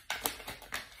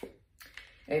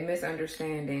 A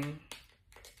misunderstanding.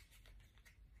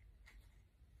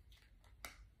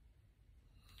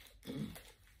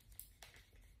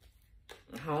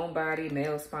 Homebody,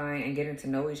 male spine, and getting to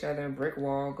know each other. Brick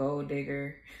wall, gold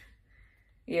digger.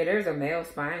 Yeah, there's a male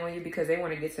spying on you because they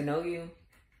want to get to know you.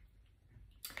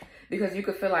 Because you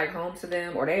could feel like home to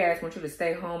them, or they want you to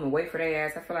stay home and wait for their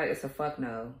ass. I feel like it's a fuck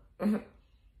no.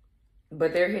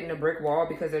 But they're hitting a brick wall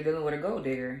because they're dealing with a gold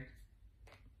digger.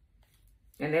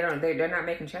 And they're not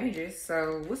making changes.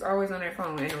 So what's always on their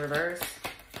phone in the reverse?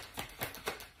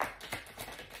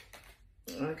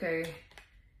 Okay.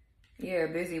 Yeah,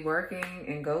 busy working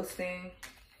and ghosting.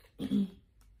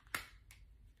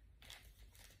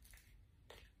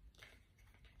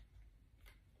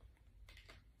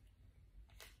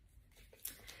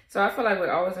 So I feel like with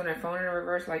always on their phone in the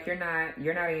reverse, like you're not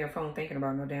in your phone thinking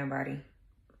about no damn body.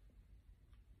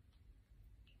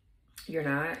 You're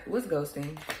not. What's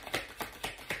ghosting?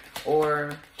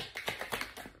 Or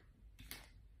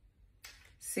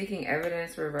seeking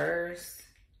evidence reverse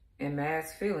and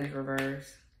masked feelings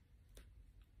reverse.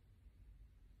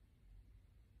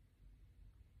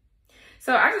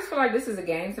 So I just feel like this is a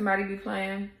game somebody be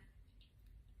playing.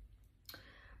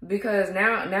 Because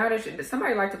now that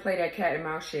somebody like to play that cat and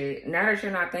mouse shit. Now that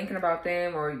you're not thinking about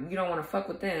them or you don't want to fuck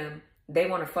with them, they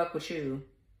want to fuck with you.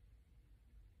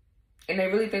 And they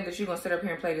really think that you're going to sit up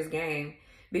here and play this game.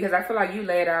 Because I feel like you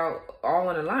laid out all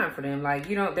on the line for them. Like,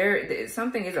 you know,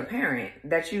 something is apparent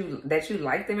that you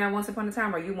liked them at once upon a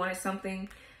time, or you wanted something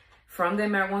from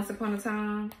them at once upon a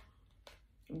time.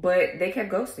 But they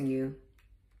kept ghosting you.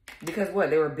 Because what?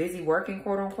 They were busy working,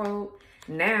 quote unquote.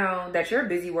 Now that you're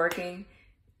busy working,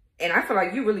 and I feel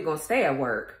like you really gonna stay at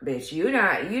work, bitch. You're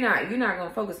not gonna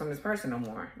focus on this person no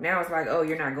more. Now it's like, oh,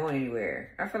 you're not going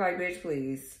anywhere. I feel like, bitch,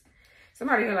 please.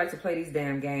 Somebody here like to play these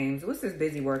damn games. What's this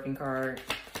busy working card?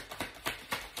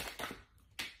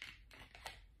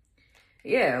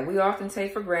 Yeah, we often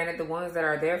take for granted the ones that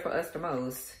are there for us the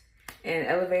most. And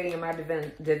elevating in my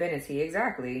divinity.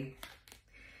 Exactly.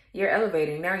 You're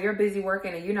elevating. Now you're busy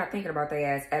working and you're not thinking about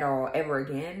their ass at all ever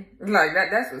again. Like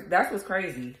that's what's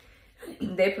crazy.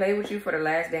 They play with you for the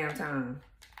last damn time.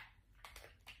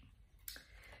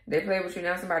 They play with you.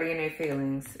 Now somebody in their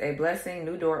feelings. A blessing,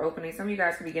 new door opening. Some of you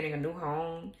guys could be getting a new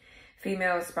home.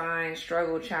 Female spine,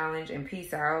 struggle, challenge, and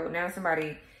peace out. Now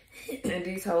somebody in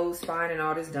these hoes spine and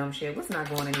all this dumb shit. What's not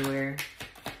going anywhere?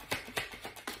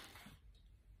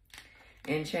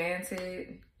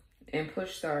 Enchanted and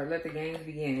push start. Let the games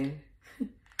begin.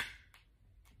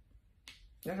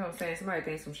 That's what I'm saying. Somebody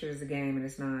thinks some shit is a game and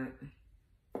it's not.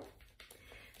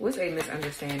 What's a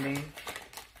misunderstanding?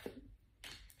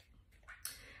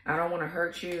 I don't want to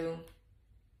hurt you.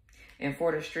 And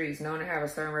for the streets, known to have a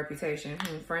certain reputation.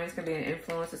 Friends can be an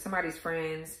influence. Somebody's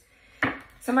friends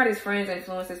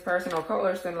influence this person or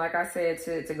coerce them, like I said,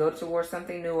 to go towards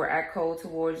something new or act cold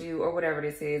towards you or whatever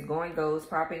this is. Going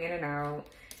ghost, popping in and out.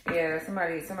 Yeah,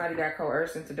 somebody got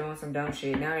coerced into doing some dumb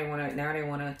shit. Now they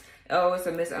wanna, oh, it's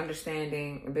a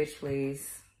misunderstanding. Bitch,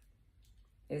 please.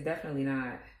 It's definitely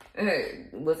not.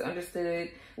 What's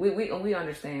understood, we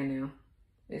understand now.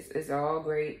 It's all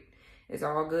great. It's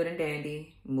all good and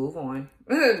dandy. Move on.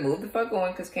 Move the fuck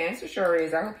on, because Cancer sure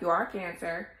is. I hope you are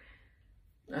Cancer.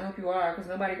 I hope you are, because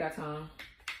nobody got time.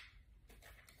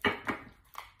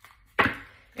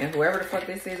 And whoever the fuck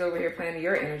this is over here playing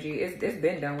your energy, it's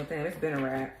been done with them. It's been a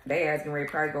wrap. They asking ready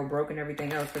to probably go broke and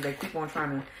everything else, because they keep on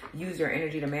trying to use your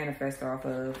energy to manifest off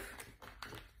of.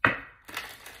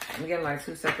 I'm getting like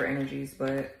two separate energies,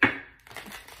 but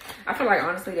I feel like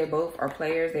honestly they both are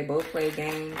players. They both play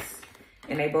games,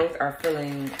 and they both are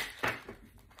feeling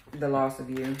the loss of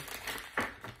you.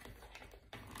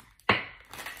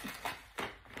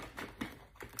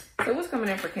 So what's coming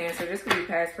in for Cancer? This could be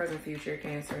past, present, future,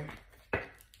 Cancer.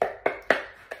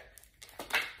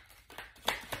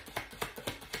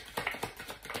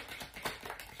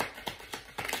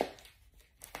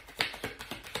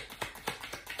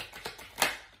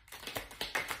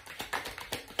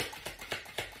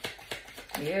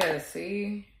 Yeah,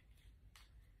 see?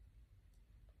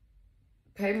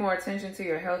 Pay more attention to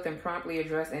your health and promptly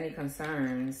address any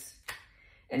concerns.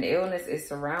 An illness is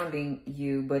surrounding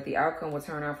you, but the outcome will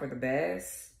turn out for the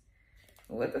best.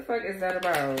 What the fuck is that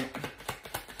about?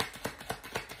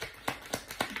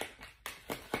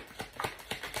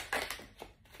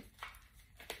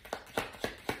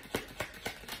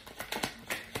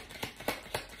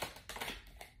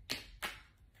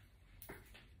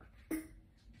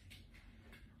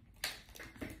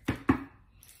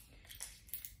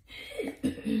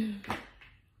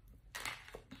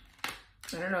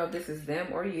 I don't know if this is them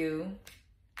or you.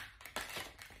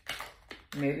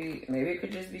 Maybe it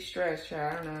could just be stress,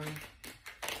 child. I don't know.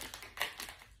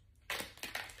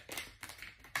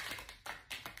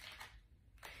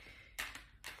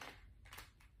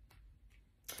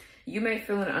 You may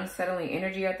feel an unsettling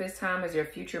energy at this time as your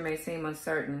future may seem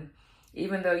uncertain.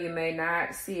 Even though you may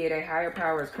not see it, a higher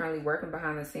power is currently working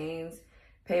behind the scenes,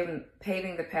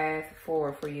 paving the path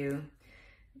forward for you.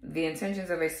 The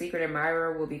intentions of a secret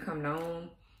admirer will become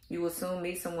known. You will soon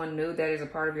meet someone new that is a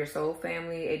part of your soul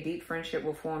family. A deep friendship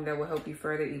will form that will help you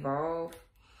further evolve.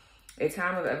 A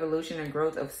time of evolution and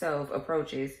growth of self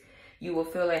approaches. You will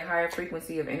feel a higher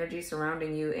frequency of energy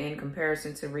surrounding you in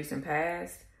comparison to recent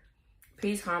past.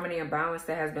 Peace, harmony, and balance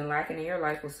that has been lacking in your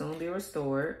life will soon be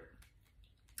restored.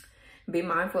 Be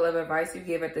mindful of advice you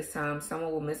give at this time.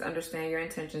 Someone will misunderstand your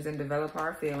intentions and develop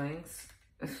hard feelings.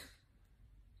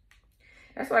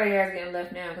 That's why they guys getting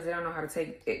left now, because they don't know how to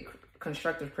take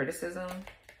constructive criticism.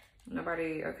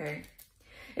 Nobody, okay.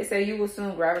 It said you will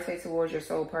soon gravitate towards your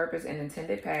soul purpose and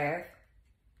intended path.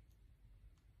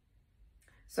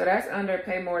 So that's under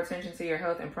pay more attention to your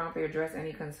health and promptly address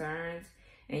any concerns.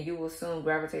 And you will soon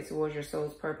gravitate towards your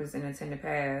soul's purpose and intended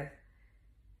path.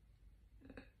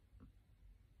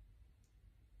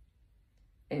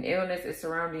 An illness is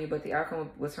surrounding you, but the outcome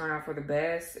will turn out for the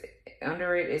best.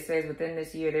 Under it, it says within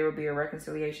this year, there will be a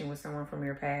reconciliation with someone from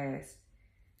your past.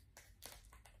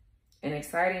 An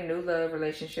exciting new love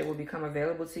relationship will become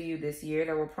available to you this year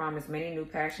that will promise many new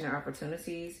passionate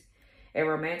opportunities. A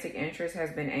romantic interest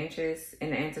has been anxious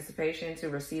in anticipation to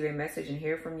receive a message and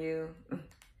hear from you.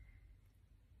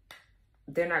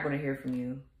 They're not going to hear from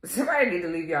you. Somebody need to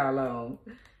leave y'all alone.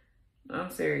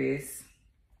 I'm serious.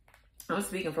 I'm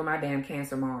speaking for my damn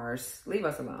Cancer Mars. Leave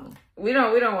us alone. We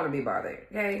don't want to be bothered,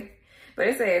 okay? But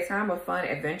it's a time of fun,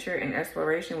 adventure, and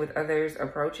exploration with others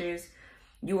approaches.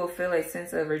 You will feel a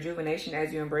sense of rejuvenation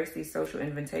as you embrace these social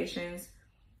invitations.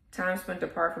 Time spent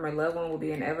apart from a loved one will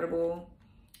be inevitable.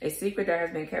 A secret that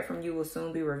has been kept from you will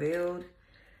soon be revealed.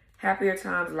 Happier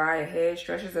times lie ahead.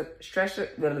 Stressors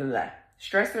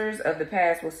of the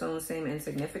past will soon seem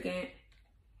insignificant.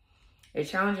 A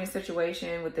challenging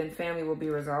situation within family will be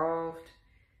resolved.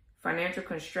 Financial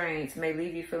constraints may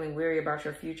leave you feeling weary about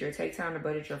your future. Take time to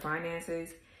budget your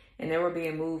finances. and there will be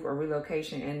a move or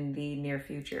relocation in the near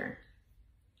future.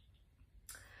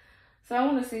 So I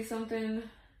want to see something.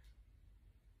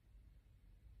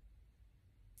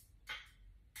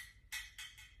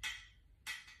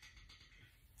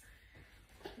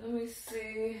 Let me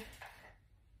see.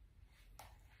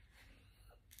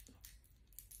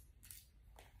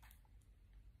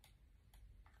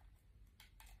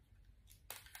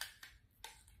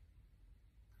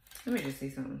 Let me just see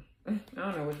something. I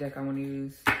don't know what deck I want to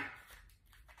use.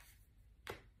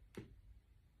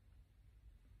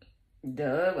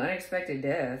 Dove, unexpected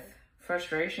death.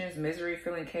 Frustrations, misery,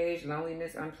 feeling caged,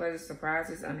 loneliness, unpleasant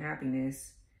surprises,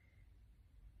 unhappiness.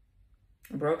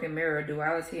 Broken mirror,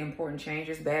 duality, important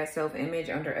changes, bad self-image,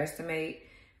 underestimate,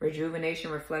 rejuvenation,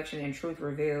 reflection, and truth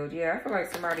revealed. Yeah, I feel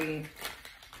like somebody...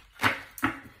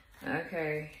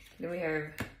 Okay, then we have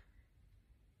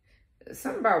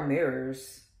something about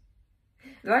mirrors.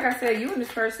 Like I said, you and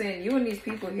this person, you and these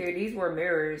people here, these were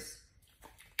mirrors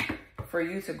for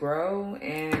you to grow.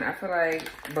 And I feel like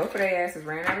both of their asses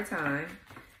ran out of time.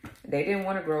 They didn't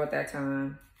want to grow at that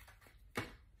time.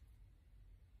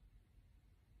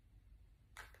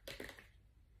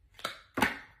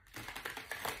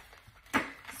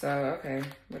 So, okay,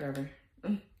 whatever.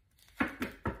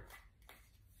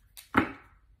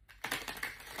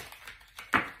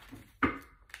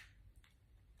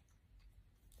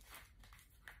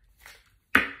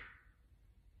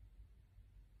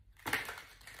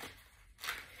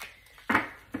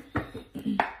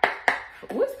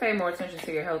 Let's pay more attention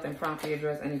to your health and promptly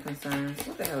address any concerns.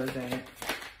 What the hell is that?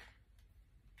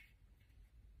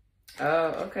 Oh,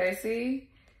 okay, see?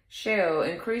 Shell,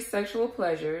 increase sexual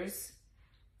pleasures.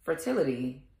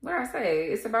 Fertility. What did I say?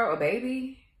 It's about a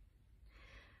baby.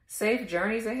 Safe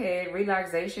journeys ahead.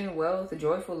 Relaxation, wealth,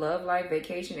 joyful love life,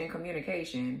 vacation, and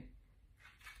communication.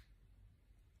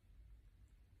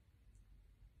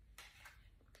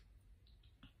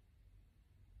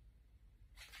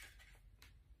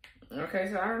 Okay,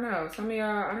 so I don't know. Some of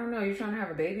y'all, I don't know. You're trying to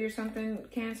have a baby or something,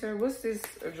 Cancer? What's this?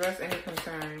 Address any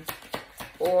concerns?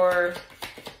 Or,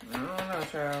 I don't know,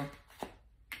 child.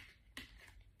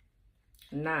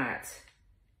 Not.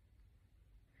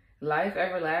 Life,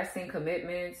 everlasting,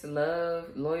 commitments,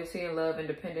 love, loyalty and love,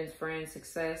 independence, friends,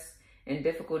 success, and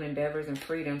difficult endeavors and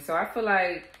freedom. So I feel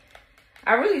like,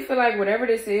 I really feel like whatever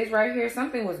this is right here,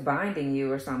 something was binding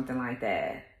you or something like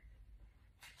that.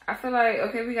 I feel like,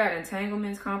 okay, we got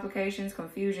entanglements, complications,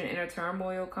 confusion, inner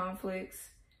turmoil, conflicts,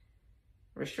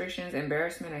 restrictions,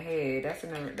 embarrassment ahead.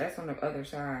 That's on the other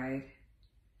side.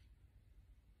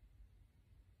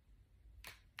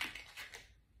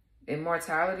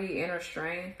 Immortality,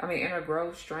 inner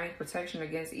growth, strength, protection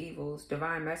against evils,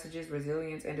 divine messages,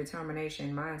 resilience, and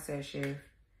determination, mindset shift.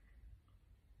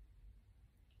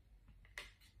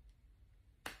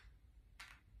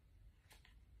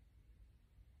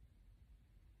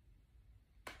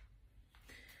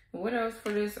 What else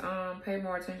for this? Pay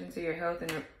more attention to your health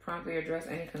and promptly address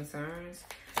any concerns.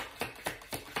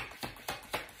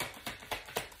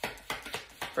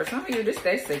 For some of you, this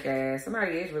they sick ass.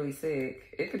 Somebody is really sick.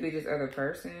 It could be this other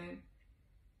person.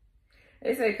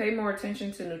 They say pay more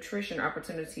attention to nutrition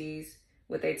opportunities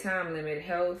with a time limit.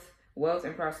 Health, wealth,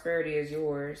 and prosperity is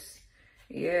yours.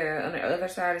 Yeah, on the other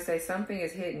side, it says something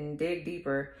is hidden. Dig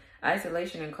deeper.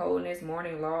 Isolation and coldness,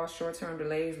 mourning loss, short-term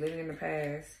delays, living in the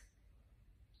past.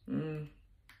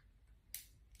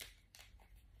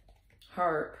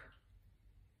 Harp.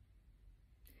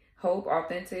 Hope,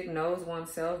 authentic, knows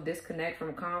oneself, disconnect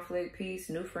from conflict, peace,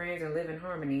 new friends, and live in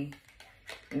harmony.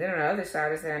 And then on the other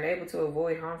side, it's unable to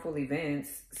avoid harmful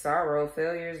events, sorrow,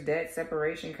 failures, debt,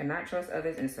 separation, cannot trust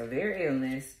others, and severe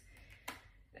illness.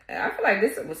 I feel like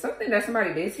this was something that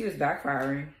somebody did see was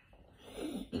backfiring.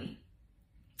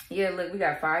 Yeah, look, we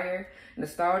got fire,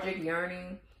 nostalgic,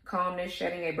 yearning, calmness,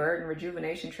 shedding a burden,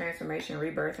 rejuvenation, transformation,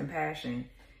 rebirth, and passion.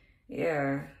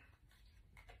 Yeah.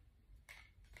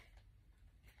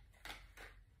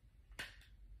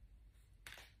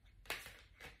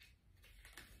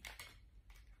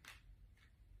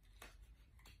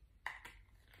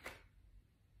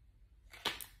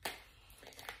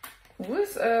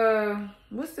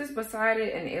 What's this beside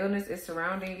it? An illness is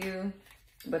surrounding you,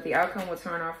 but the outcome will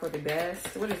turn out for the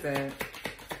best. What is that?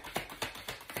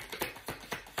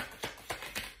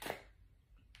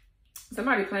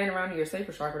 Somebody playing around in your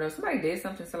sacral chakra though. Somebody did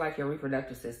something to like your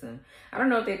reproductive system. I don't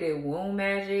know if they did womb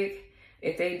magic.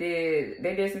 If they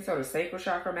did some sort of sacral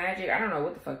chakra magic. I don't know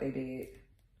what the fuck they did.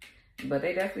 But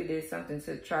they definitely did something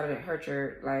to try to hurt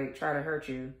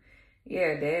you.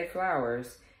 Yeah, dead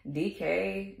flowers.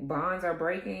 Decay, bonds are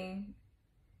breaking,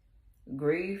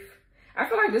 grief. I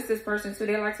feel like this person too,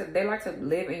 they like to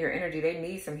live in your energy. They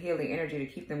need some healing energy to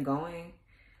keep them going.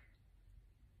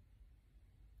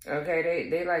 Okay,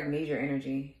 they like need your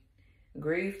energy.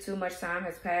 Grief, too much time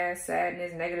has passed,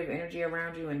 sadness, negative energy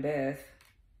around you, and death.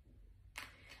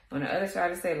 On the other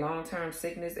side, it say long-term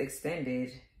sickness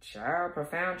extended. Child,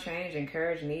 profound change and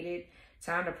courage needed.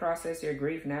 Time to process your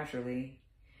grief naturally.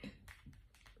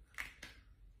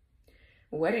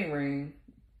 Wedding ring.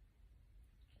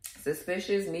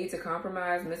 Suspicious, need to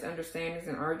compromise, misunderstandings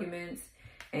and arguments.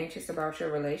 Anxious about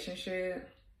your relationship.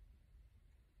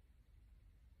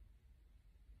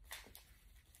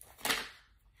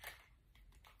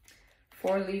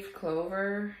 Four-leaf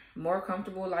clover. More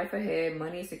comfortable life ahead.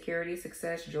 Money, security,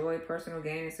 success, joy, personal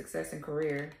gain, and success in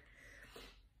career.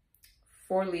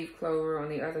 Four-leaf clover on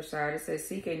the other side. It says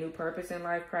seek a new purpose in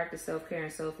life. Practice self-care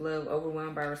and self-love.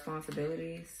 Overwhelmed by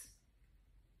responsibilities.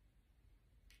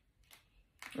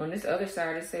 On this other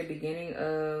side, it says beginning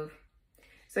of...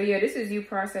 So yeah, this is you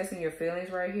processing your feelings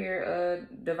right here.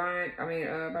 About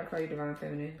to call you divine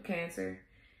feminine. Cancer.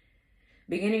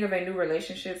 Beginning of a new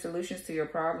relationship, solutions to your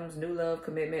problems, new love,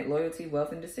 commitment, loyalty,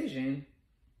 wealth, and decision.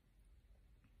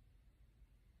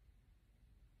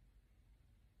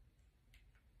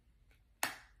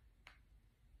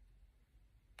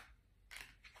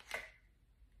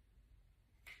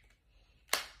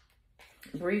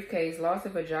 Briefcase, loss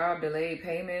of a job, delayed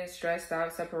payments, stressed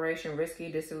out, separation,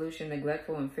 risky, dissolution,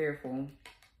 neglectful, and fearful.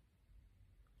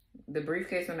 The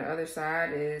briefcase on the other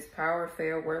side is power,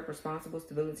 fair, work, responsible,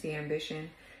 stability, ambition,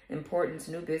 importance,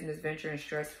 new business venture, and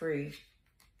stress-free.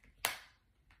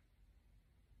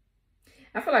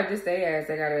 I feel like this day as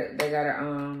they gotta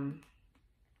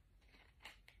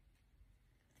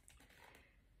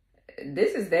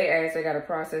this is they as they gotta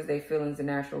process their feelings the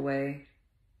natural way.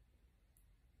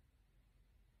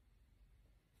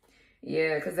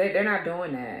 Yeah, because they're not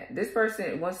doing that. This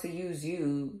person wants to use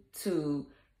you to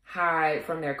hide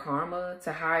from their karma,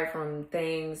 to hide from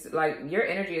things. Like, your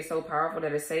energy is so powerful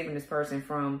that it's saving this person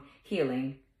from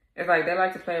healing. It's like they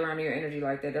like to play around your energy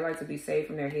like that. They like to be saved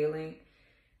from their healing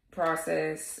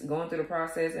process, going through the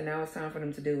process, and now it's time for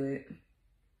them to do it.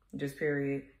 Just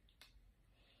period.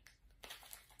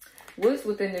 What's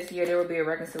within this year? There will be a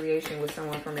reconciliation with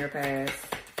someone from their past.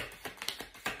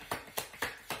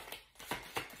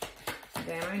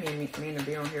 Damn, I didn't mean to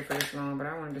be on here for this long, but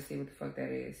I wanted to see what the fuck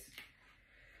that is.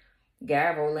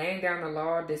 Gavel, laying down the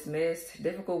law, dismissed.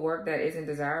 Difficult work that isn't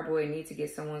desirable and need to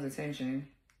get someone's attention.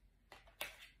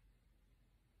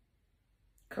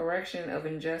 Correction of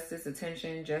injustice,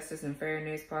 attention, justice and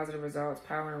fairness, positive results,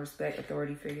 power and respect,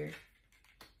 authority figure.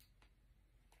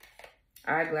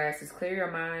 Eyeglasses, clear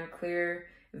your mind, clear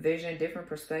vision, different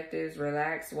perspectives,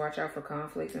 relax, watch out for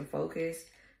conflicts and focus.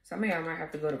 Some of y'all might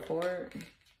have to go to court.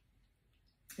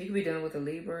 You could be dealing with a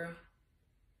Libra.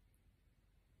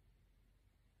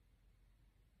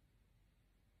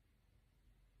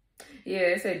 Yeah,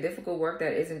 it's a difficult work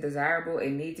that isn't desirable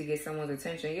and need to get someone's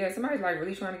attention. Yeah, somebody's like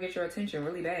really trying to get your attention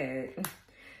really bad.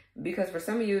 Because for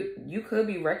some of you, you could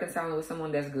be reconciling with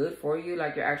someone that's good for you,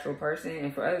 like your actual person.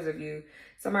 And for others of you,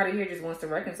 somebody here just wants to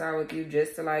reconcile with you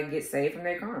just to like get saved from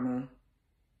their karma.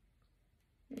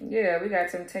 Yeah, we got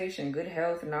temptation, good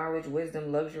health, knowledge,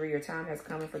 wisdom, luxury. Your time has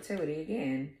come, and fertility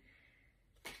again.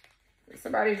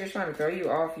 Somebody's just trying to throw you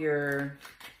off your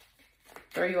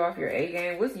A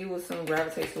game. What you will soon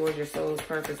gravitate towards your soul's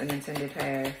purpose and intended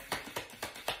path.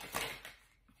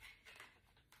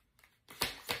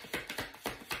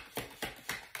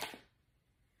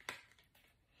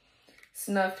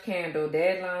 Snuffed candle,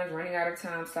 deadlines, running out of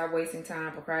time, stop wasting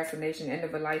time, procrastination, end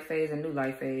of a life phase, and new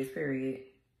life phase, period.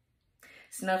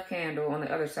 Snuffed candle on the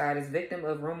other side is victim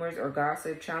of rumors or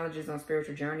gossip, challenges on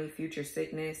spiritual journey, future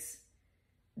sickness,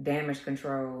 damage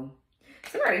control.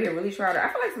 Somebody here really try to, I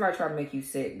feel like somebody try to make you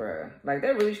sick, bro. Like,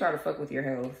 they really try to fuck with your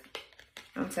health.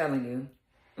 I'm telling you.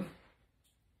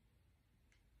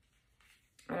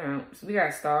 I don't know. So we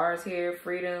got stars here,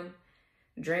 freedom,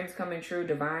 dreams coming true,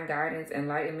 divine guidance,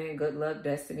 enlightenment, good luck,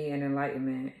 destiny, and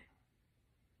enlightenment.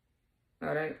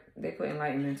 Oh, they put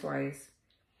enlightenment twice.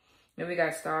 Then we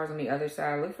got stars on the other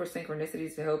side. Look for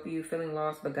synchronicities to help you. Feeling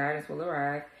lost, but guidance will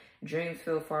arrive. Dreams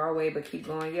feel far away, but keep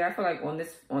going. Yeah, I feel like on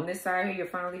this side here, you're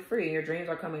finally free. Your dreams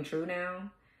are coming true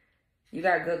now. You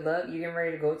got good luck. You're getting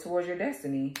ready to go towards your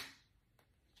destiny.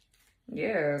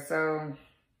 Yeah, so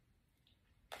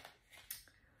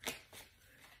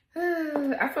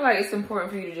I feel like it's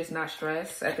important for you to just not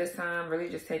stress at this time. Really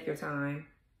just take your time.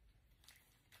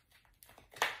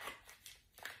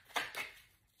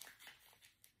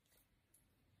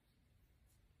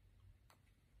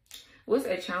 What's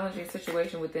a challenging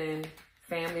situation within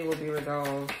family will be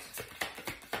resolved?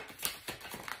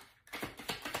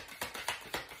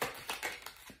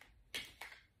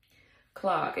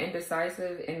 Clock,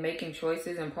 indecisive in making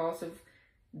choices, impulsive,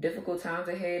 difficult times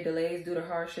ahead, delays due to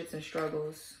hardships and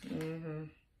struggles.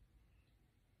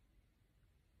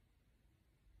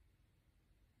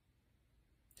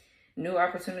 New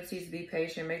opportunities, be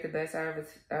patient, make the best out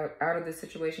of the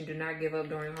situation. Do not give up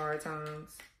during hard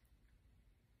times.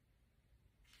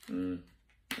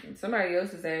 Somebody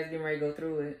else's ass getting ready to go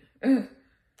through it.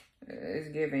 It's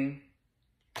giving.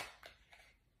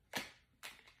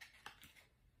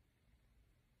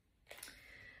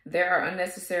 There are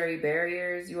unnecessary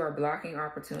barriers. You are blocking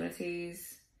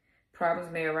opportunities. Problems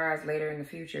may arise later in the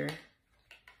future.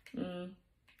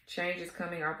 Change is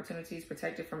coming. Opportunities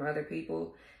protected from other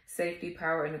people. Safety,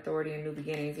 power, and authority, and new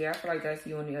beginnings. Yeah, I feel like that's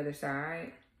you on the other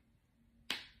side.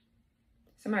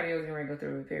 Somebody else is going to go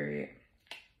through it, period.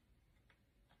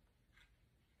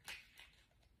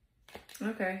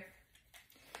 Okay.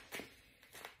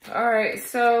 All right,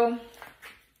 so...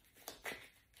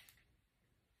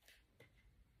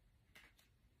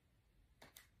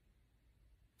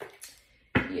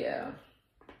 yeah.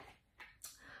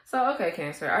 So, okay,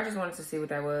 Cancer. I just wanted to see what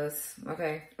that was.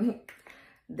 Okay.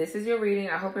 This is your reading.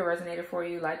 I hope it resonated for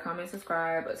you. Like, comment,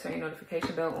 subscribe. Turn your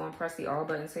notification bell on. Press the all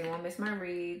button so you won't miss my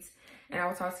reads. And I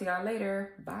will talk to y'all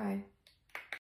later. Bye.